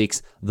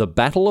 1066, the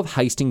Battle of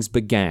Hastings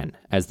began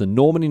as the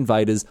Norman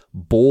invaders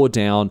bore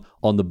down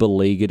on the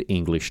beleaguered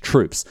English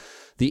troops.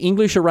 The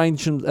English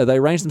arranged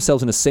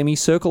themselves in a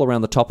semicircle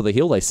around the top of the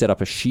hill. They set up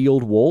a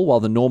shield wall,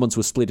 while the Normans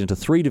were split into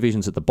 3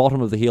 divisions at the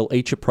bottom of the hill,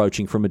 each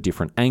approaching from a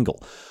different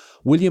angle.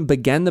 William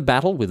began the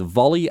battle with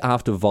volley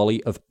after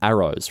volley of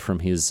arrows from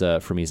his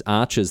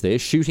archers there,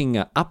 shooting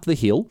up the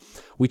hill,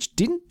 which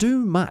didn't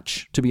do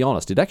much, to be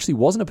honest. It actually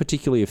wasn't a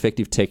particularly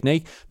effective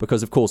technique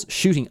because, of course,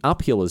 shooting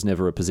uphill is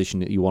never a position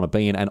that you want to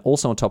be in, and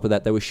also on top of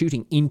that, they were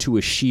shooting into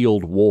a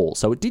shield wall,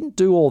 so it didn't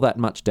do all that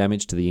much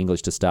damage to the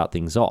English to start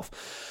things off.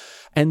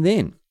 And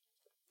then,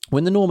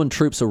 when the Norman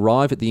troops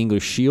arrived at the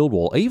English shield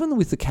wall, even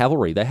with the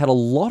cavalry, they had a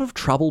lot of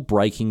trouble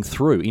breaking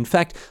through. In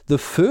fact, the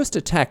first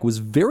attack was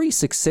very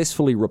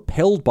successfully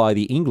repelled by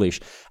the English,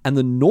 and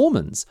the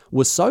Normans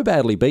were so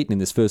badly beaten in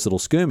this first little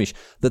skirmish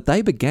that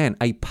they began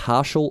a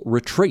partial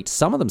retreat.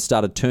 Some of them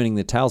started turning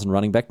their tails and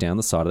running back down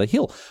the side of the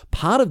hill.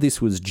 Part of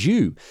this was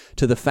due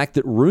to the fact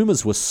that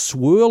rumours were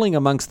swirling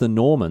amongst the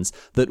Normans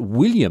that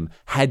William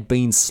had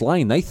been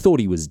slain. They thought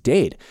he was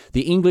dead.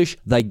 The English,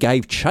 they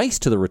gave chase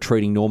to the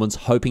retreating Normans,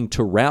 hoping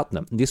to rout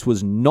them. This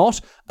was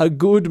not a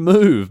good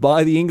move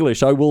by the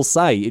English, I will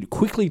say. It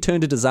quickly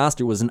turned to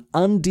disaster. It was an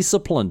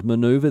undisciplined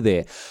manoeuvre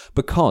there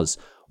because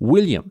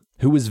William,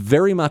 who was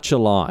very much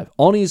alive,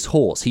 on his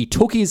horse, he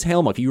took his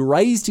helm off, he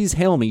raised his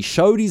helm, he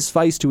showed his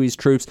face to his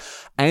troops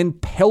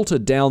and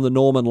pelted down the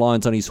Norman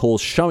lines on his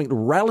horse,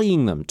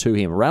 rallying them to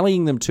him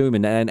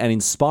and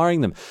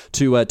inspiring them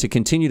to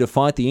continue to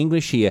fight the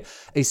English here,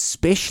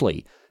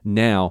 especially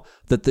now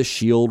that the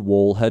shield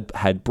wall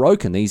had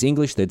broken. These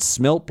English, they'd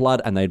smelt blood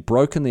and they'd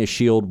broken their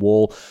shield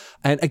wall.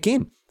 And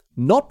again,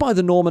 not by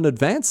the Norman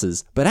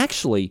advances, but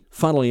actually,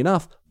 funnily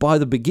enough, by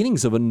the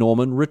beginnings of a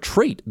Norman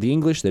retreat. The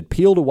English, they'd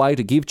peeled away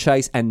to give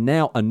chase, and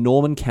now a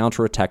Norman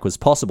counterattack was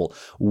possible.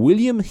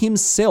 William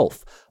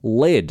himself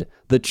led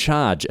the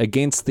charge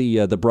against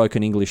the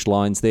broken English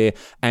lines there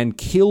and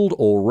killed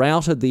or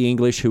routed the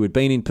English who had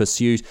been in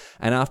pursuit.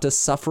 And after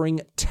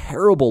suffering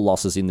terrible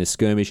losses in this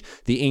skirmish,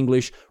 the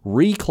English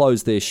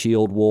reclosed their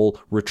shield wall,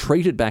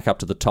 retreated back up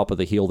to the top of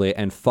the hill there,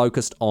 and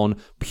focused on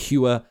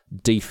pure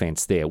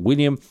defense there.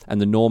 William and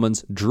the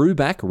Normans drew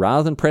back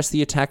rather than press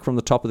the attack from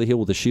the top of the hill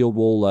with the shield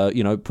wall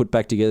put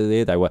back together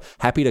there. They were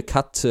happy to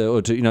cut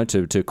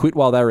to quit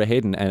while they were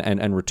ahead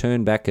and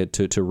return back to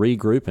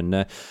regroup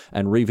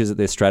and revisit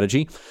their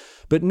strategy.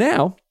 But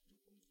now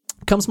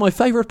comes my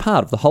favourite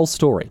part of the whole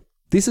story.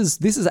 This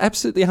is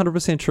absolutely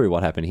 100% true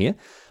what happened here.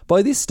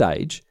 By this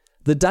stage,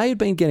 the day had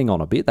been getting on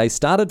a bit. They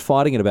started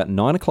fighting at about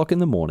 9 o'clock in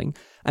the morning,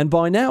 and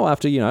by now,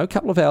 after a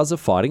couple of hours of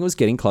fighting, it was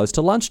getting close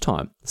to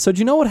lunchtime. So do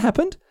you know what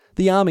happened?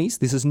 The armies,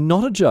 this is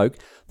not a joke,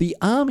 the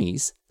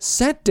armies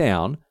sat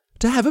down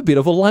to have a bit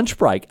of a lunch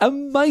break.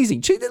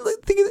 Amazing.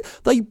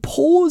 They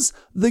pause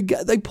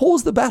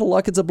the battle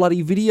like it's a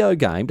bloody video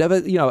game to have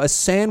a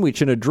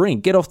sandwich and a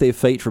drink, get off their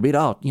feet for a bit.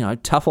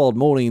 Tough old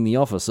morning in the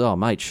office. Oh,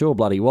 mate, sure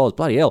bloody was.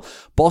 Bloody hell.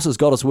 Boss has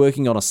got us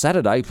working on a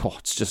Saturday. Oh,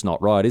 it's just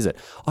not right, is it?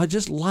 I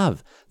just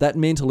love that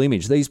mental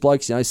image. These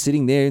blokes,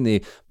 sitting there in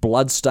their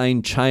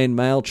blood-stained chain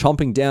mail,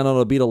 chomping down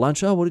on a bit of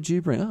lunch. Oh, what did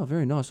you bring? Oh,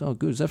 very nice. Oh,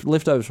 good. Is that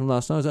leftovers from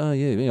last night? Oh,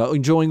 yeah.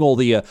 Enjoying all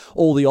the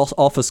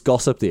office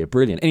gossip there.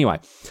 Brilliant. Anyway,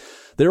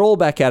 they're all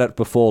back at it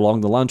before long.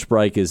 The lunch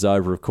break is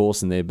over, of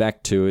course, and they're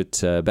back to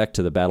it, back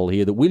to the battle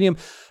here. That William,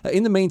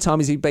 in the meantime,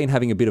 he's been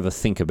having a bit of a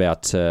think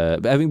about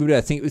think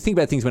about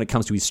things when it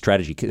comes to his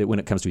strategy, when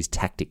it comes to his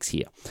tactics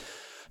here.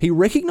 He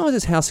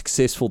recognises how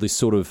successful this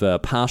sort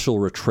of partial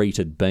retreat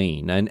had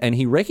been, and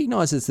he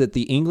recognises that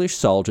the English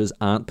soldiers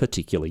aren't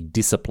particularly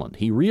disciplined.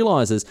 He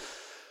realises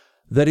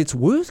that it's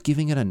worth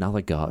giving it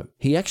another go.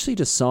 He actually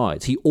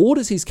decides, he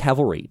orders his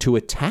cavalry to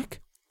attack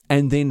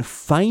and then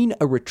feign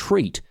a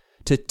retreat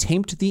to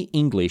tempt the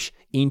English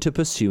into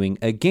pursuing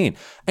again.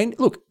 And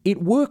look,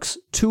 it works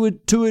to a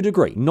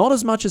degree, not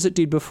as much as it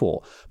did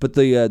before, but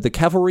the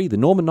cavalry, the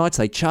Norman knights,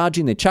 they charge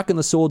in, they're chucking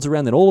the swords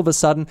around, then all of a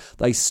sudden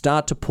they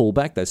start to pull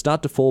back, they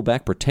start to fall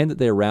back, pretend that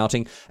they're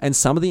routing, and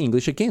some of the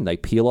English, again, they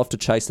peel off to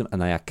chase them, and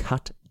they are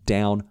cut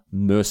down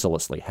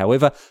mercilessly.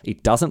 However,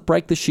 it doesn't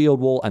break the shield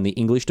wall, and the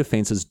English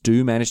defences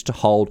do manage to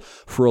hold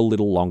for a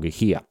little longer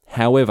here.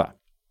 However,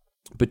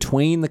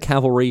 between the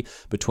cavalry,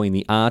 between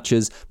the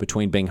archers,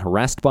 between being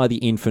harassed by the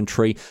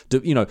infantry,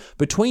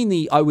 between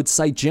the, I would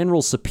say,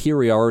 general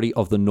superiority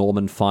of the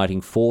Norman fighting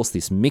force,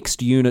 this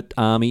mixed unit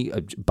army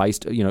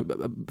based,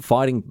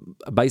 fighting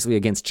basically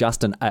against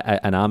just an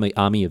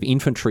army of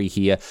infantry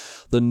here,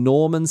 the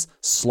Normans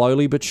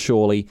slowly but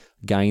surely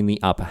gain the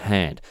upper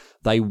hand.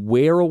 They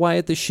wear away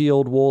at the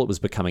shield wall. It was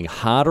becoming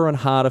harder and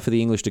harder for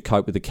the English to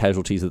cope with the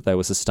casualties that they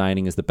were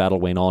sustaining as the battle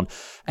went on.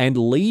 And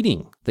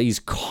leading these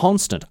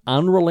constant,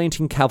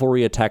 unrelenting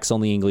cavalry attacks on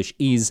the English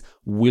is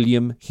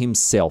William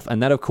himself.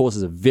 And that, of course,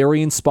 is a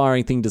very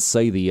inspiring thing to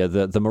see.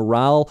 The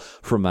morale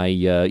from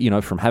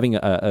from having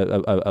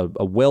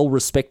a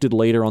well-respected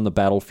leader on the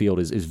battlefield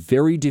is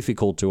very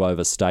difficult to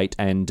overstate.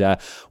 And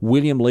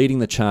William leading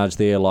the charge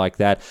there like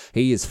that,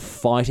 he is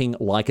fighting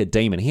like a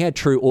demon. He had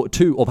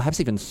two or perhaps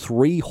even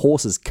three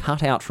horses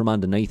cut out from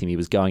underneath him. He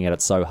was going at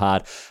it so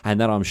hard,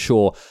 and that, I'm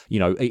sure,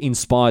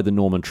 inspired the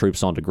Norman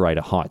troops onto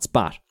greater heights.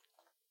 But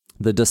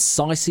the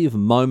decisive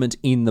moment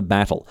in the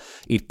battle,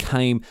 it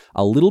came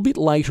a little bit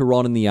later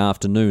on in the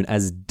afternoon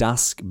as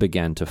dusk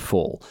began to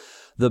fall.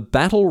 The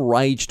battle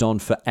raged on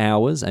for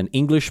hours, and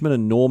Englishmen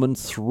and Norman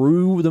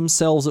threw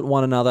themselves at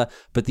one another,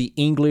 but the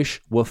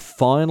English were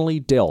finally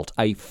dealt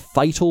a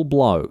fatal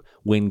blow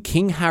when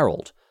King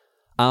Harold,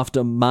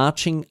 after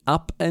marching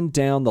up and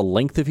down the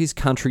length of his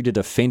country to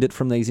defend it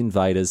from these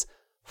invaders,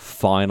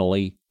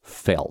 finally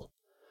fell.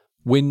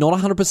 We're not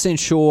 100%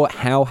 sure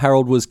how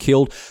Harold was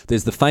killed.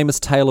 There's the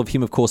famous tale of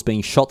him, of course,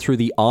 being shot through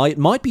the eye. It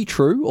might be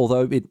true,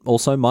 although it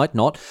also might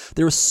not.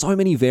 There are so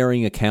many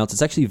varying accounts.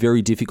 It's actually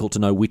very difficult to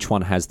know which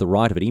one has the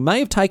right of it. He may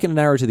have taken an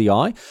arrow to the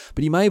eye,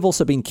 but he may have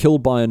also been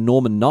killed by a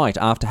Norman knight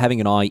after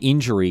having an eye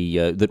injury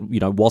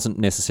that wasn't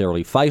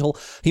necessarily fatal.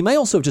 He may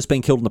also have just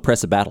been killed in the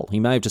press of battle. He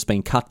may have just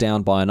been cut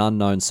down by an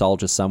unknown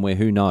soldier somewhere.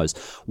 Who knows?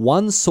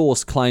 One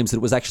source claims that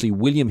it was actually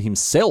William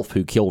himself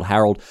who killed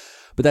Harold,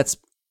 but that's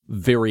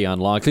very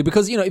unlikely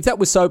because, if that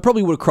was so, it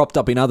probably would have cropped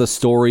up in other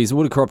stories. It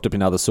would have cropped up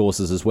in other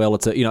sources as well.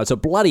 It's a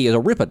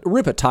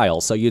ripper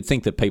tale. So you'd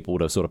think that people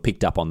would have sort of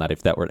picked up on that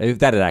if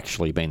that had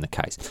actually been the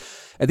case.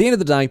 At the end of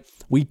the day,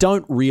 we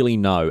don't really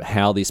know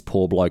how this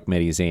poor bloke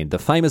met his end. The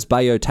famous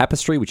Bayeux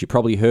tapestry, which you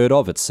probably heard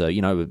of, it's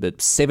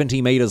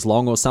 70 meters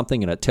long or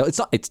something, and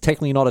it's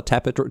technically not a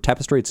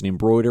tapestry. It's an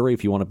embroidery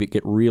if you want to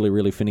get really,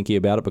 really finicky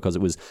about it because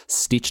it was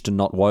stitched and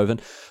not woven.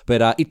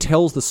 But it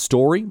tells the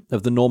story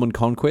of the Norman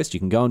Conquest. You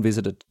can go and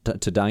visit it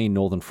today in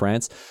northern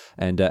France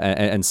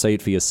and see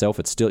it for yourself.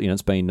 It's still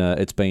it's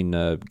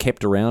been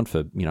kept around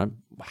for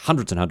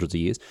hundreds and hundreds of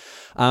years.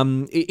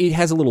 It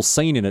has a little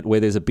scene in it where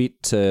there's a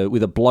bit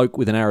with a bloke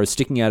with an arrow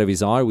sticking out of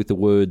his eye with the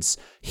words,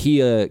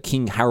 "Here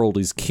King Harold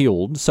is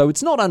killed." So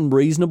it's not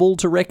unreasonable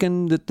to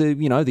reckon that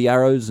the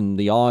arrows and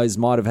the eyes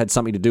might have had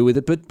something to do with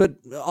it, but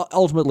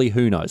ultimately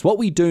who knows. What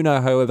we do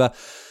know, however,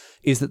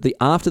 is that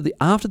after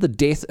the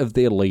death of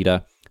their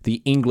leader,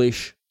 the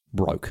English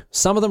broke.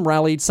 Some of them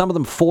rallied, some of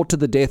them fought to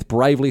the death,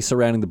 bravely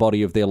surrounding the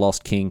body of their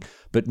lost king,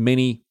 but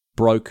many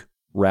broke,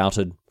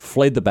 routed,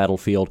 fled the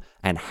battlefield,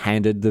 and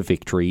handed the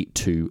victory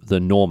to the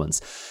Normans.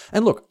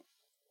 And look,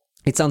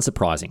 it's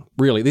unsurprising,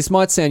 really. This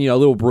might sound, a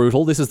little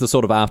brutal. This is the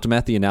sort of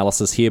aftermath, the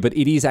analysis here, but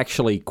it is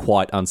actually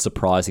quite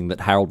unsurprising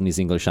that Harold and his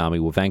English army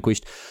were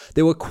vanquished.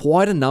 There were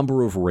quite a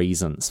number of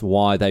reasons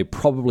why they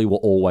probably were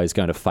always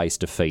going to face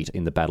defeat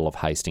in the Battle of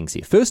Hastings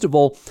here. First of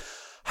all,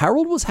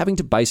 Harold was having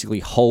to basically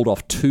hold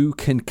off two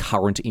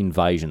concurrent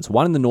invasions,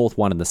 one in the north,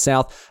 one in the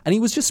south, and he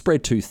was just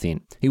spread too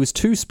thin. He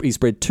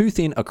spread too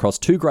thin across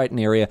too great an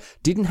area,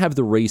 didn't have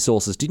the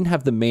resources, didn't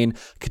have the men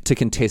to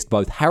contest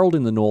both Harold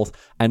in the north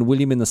and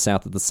William in the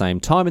south at the same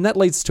time. And that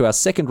leads to our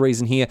second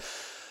reason here.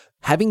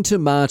 Having to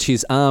march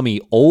his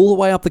army all the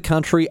way up the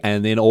country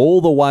and then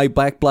all the way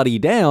back bloody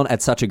down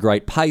at such a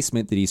great pace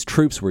meant that his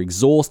troops were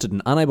exhausted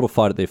and unable to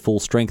fight at their full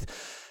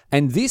strength.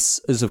 And this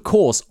is, of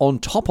course, on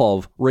top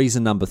of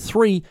reason number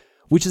 3,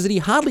 which is that he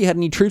hardly had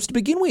any troops to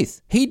begin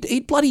with.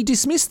 He'd bloody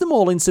dismissed them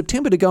all in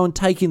September to go and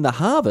take in the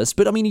harvest,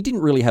 but he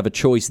didn't really have a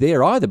choice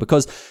there either,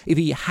 because if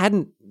he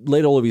hadn't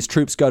let all of his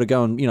troops go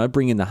and,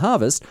 bring in the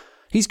harvest,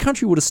 his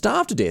country would have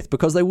starved to death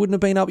because they wouldn't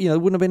have been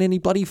wouldn't have been any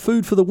bloody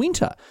food for the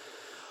winter.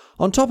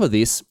 On top of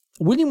this,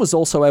 William was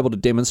also able to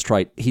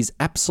demonstrate his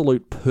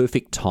absolute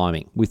perfect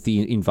timing with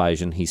the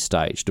invasion he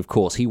staged. Of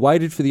course, he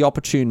waited for the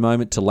opportune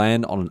moment to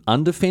land on an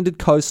undefended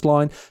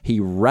coastline.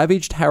 He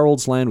ravaged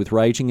Harold's land with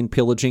raging and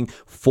pillaging,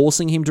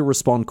 forcing him to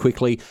respond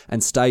quickly,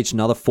 and staged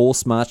another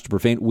forced march to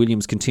prevent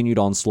William's continued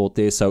onslaught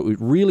there. So it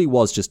really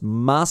was just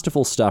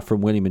masterful stuff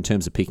from William in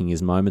terms of picking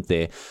his moment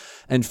there.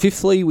 And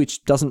fifthly,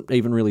 which doesn't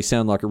even really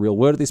sound like a real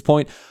word at this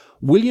point,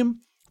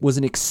 William was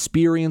an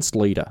experienced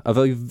leader of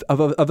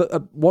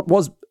what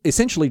was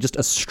essentially just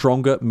a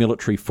stronger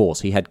military force.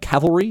 He had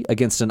cavalry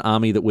against an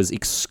army that was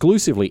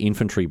exclusively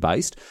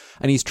infantry-based,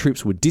 and his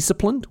troops were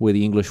disciplined where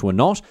the English were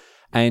not.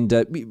 And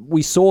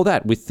we saw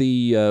that with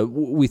the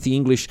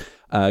English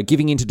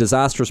giving into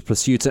disastrous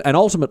pursuits and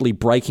ultimately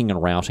breaking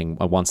and routing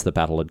once the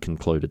battle had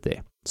concluded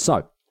there.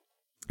 So,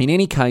 in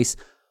any case,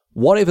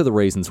 whatever the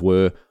reasons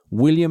were,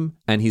 William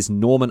and his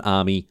Norman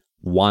army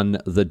won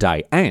the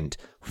day and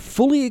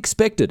fully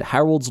expected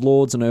Harold's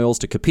lords and earls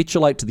to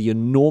capitulate to the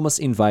enormous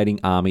invading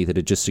army that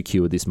had just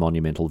secured this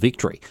monumental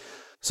victory.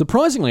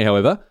 Surprisingly,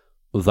 however,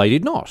 they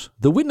did not.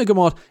 The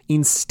Witenagemot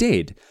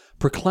instead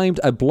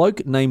proclaimed a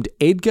bloke named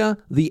Edgar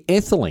the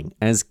Etheling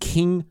as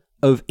King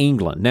of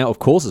England. Now, of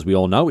course, as we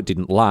all know, it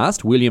didn't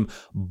last. William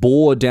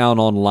bore down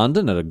on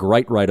London at a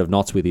great rate of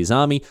knots with his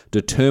army,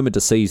 determined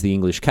to seize the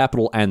English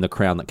capital and the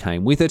crown that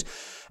came with it.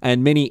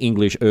 And many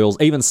English earls,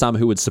 even some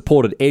who had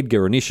supported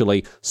Edgar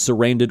initially,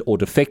 surrendered or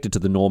defected to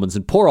the Normans.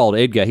 And poor old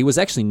Edgar, he was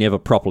actually never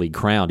properly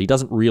crowned. He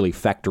doesn't really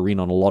factor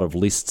in on a lot of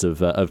lists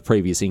of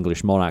previous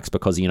English monarchs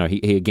because, he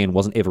again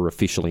wasn't ever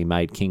officially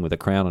made king with a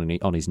crown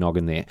on his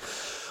noggin there.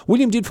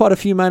 William did fight a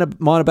few minor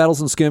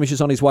battles and skirmishes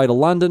on his way to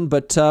London,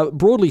 but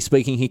broadly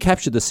speaking, he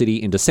captured the city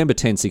in December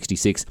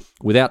 1066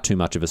 without too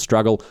much of a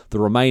struggle. The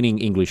remaining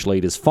English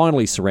leaders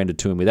finally surrendered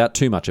to him without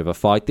too much of a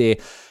fight there.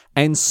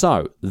 And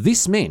so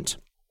this meant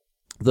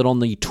that on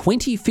the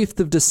 25th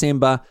of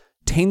December,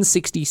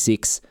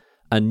 1066,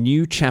 a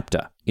new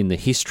chapter in the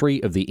history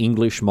of the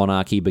English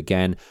monarchy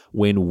began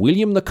when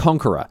William the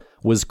Conqueror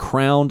was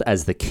crowned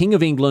as the King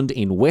of England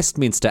in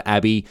Westminster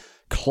Abbey,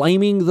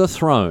 claiming the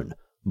throne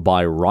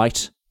by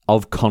right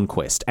of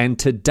conquest. And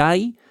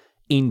today,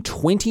 in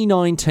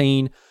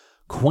 2019,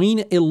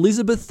 Queen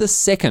Elizabeth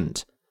II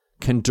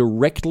can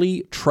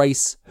directly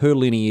trace her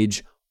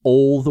lineage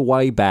all the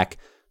way back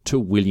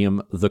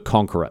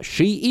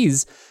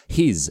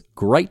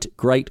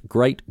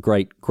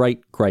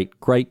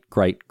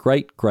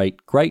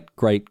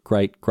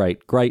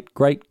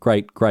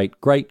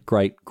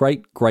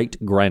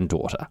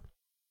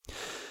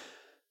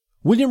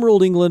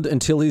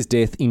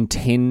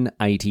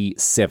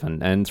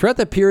 1011. And throughout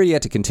that period, he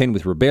had to contend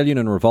with rebellion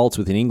and revolts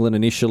within England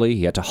initially.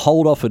 He had to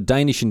hold off a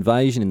Danish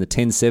invasion in the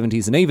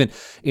 1070s. And even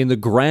in the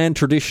grand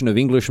tradition of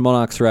English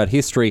monarchs throughout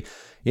history,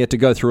 he had to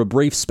go through a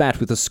brief spat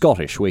with the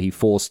Scottish, where he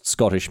forced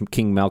Scottish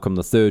King Malcolm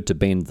III to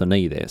bend the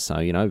knee there. So,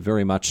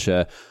 very much,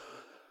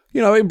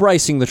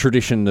 embracing the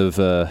tradition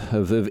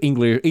of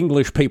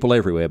English people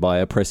everywhere by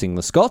oppressing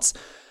the Scots.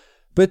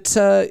 But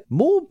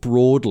more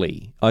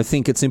broadly, I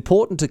think it's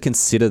important to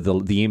consider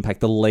the impact,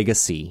 the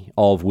legacy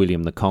of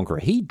William the Conqueror.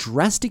 He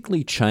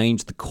drastically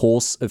changed the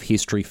course of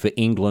history for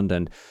England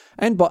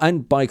and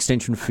by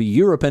extension for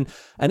Europe and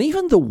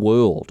even the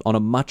world on a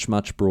much,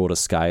 much broader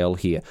scale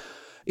here.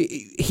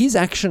 His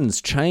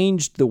actions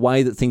changed the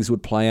way that things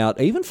would play out,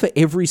 even for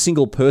every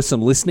single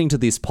person listening to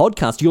this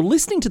podcast. You're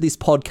listening to this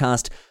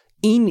podcast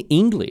in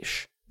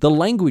English, the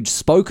language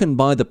spoken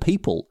by the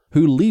people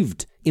who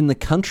lived in the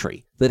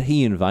country that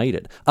he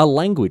invaded. A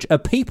language, a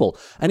people,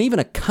 and even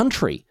a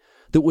country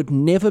that would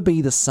never be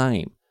the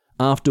same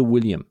after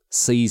William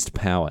seized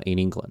power in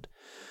England.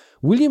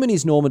 William and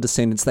his Norman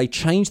descendants, they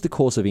changed the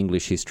course of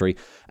English history,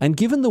 and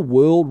given the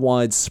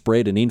worldwide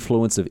spread and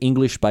influence of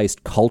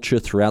English-based culture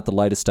throughout the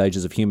later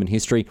stages of human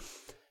history,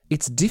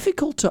 it's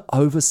difficult to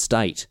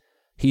overstate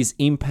his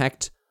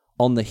impact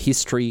on the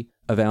history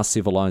of our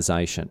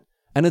civilization.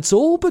 And it's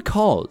all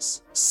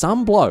because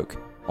some bloke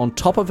on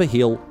top of a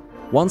hill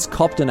once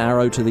copped an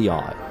arrow to the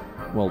eye.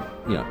 Well,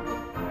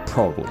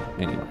 probably,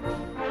 anyway.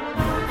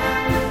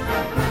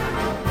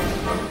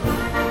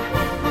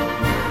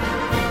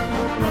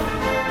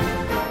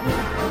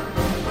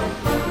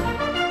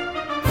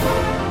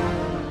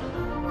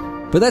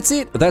 But that's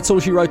it. That's all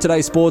she wrote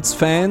today, sports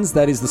fans.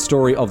 That is the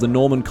story of the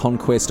Norman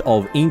Conquest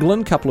of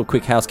England. Couple of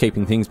quick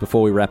housekeeping things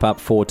before we wrap up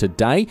for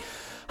today.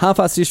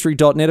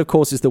 Halfarsedhistory.net, of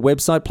course, is the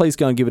website. Please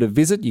go and give it a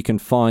visit. You can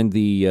find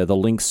the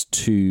links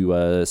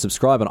to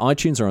subscribe on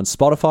iTunes or on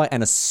Spotify.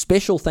 And a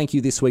special thank you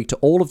this week to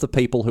all of the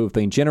people who have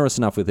been generous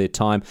enough with their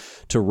time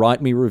to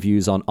write me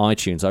reviews on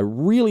iTunes. I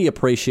really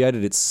appreciate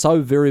it. It's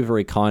so very,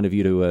 very kind of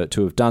you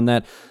to have done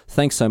that.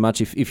 Thanks so much.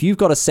 If you've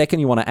got a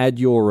second, you want to add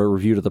your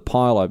review to the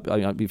pile,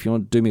 if you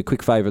want to do me a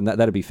quick favor,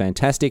 that'd be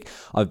fantastic.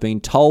 I've been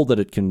told that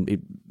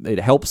it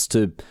helps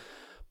to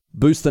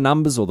boost the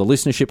numbers or the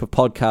listenership of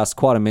podcasts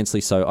quite immensely.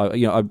 So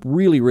I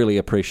really, really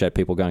appreciate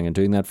people going and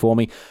doing that for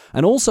me.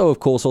 And also, of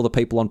course, all the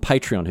people on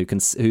Patreon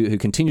who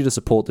continue to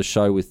support the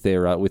show with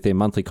their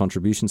monthly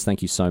contributions.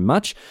 Thank you so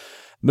much.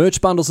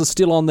 Merch bundles are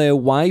still on their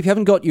way. If you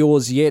haven't got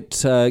yours yet,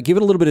 give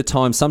it a little bit of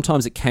time.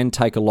 Sometimes it can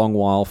take a long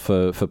while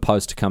for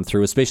posts to come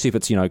through, especially if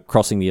it's,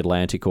 crossing the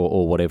Atlantic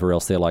or whatever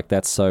else they're like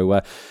that.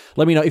 So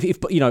let me know if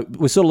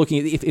we're sort of looking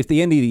at if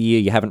the end of the year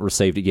you haven't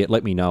received it yet,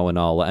 let me know and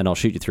I'll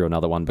shoot you through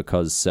another one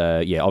because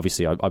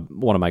obviously I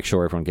want to make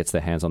sure everyone gets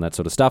their hands on that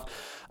sort of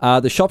stuff.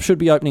 The shop should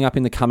be opening up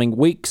in the coming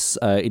weeks.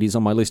 It is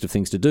on my list of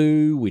things to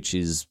do, which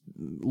is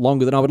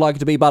longer than I would like it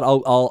to be, but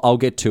I'll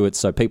get to it.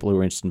 So people who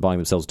are interested in buying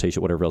themselves a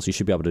t-shirt, whatever else, you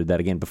should be able to do that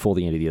again before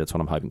the end of the year. That's what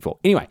I'm hoping for.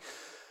 Anyway,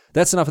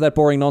 that's enough of that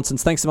boring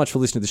nonsense. Thanks so much for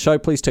listening to the show.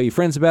 Please tell your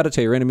friends about it,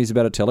 tell your enemies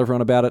about it, tell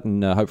everyone about it,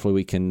 and hopefully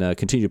we can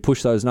continue to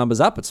push those numbers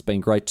up. It's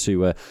been great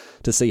to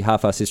see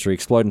Half-Arsed History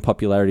explode in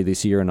popularity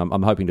this year, and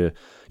I'm hoping to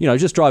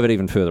just drive it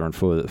even further and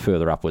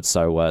further upwards.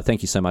 So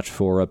thank you so much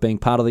for being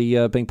part of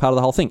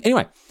the whole thing.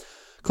 Anyway.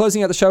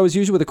 Closing out the show as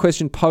usual with a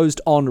question posed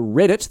on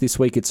Reddit. This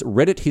week it's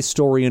Reddit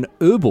historian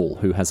Herbal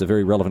who has a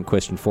very relevant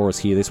question for us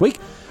here this week.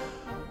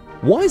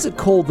 Why is it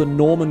called the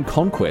Norman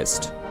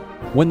Conquest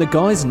when the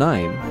guy's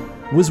name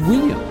was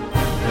William?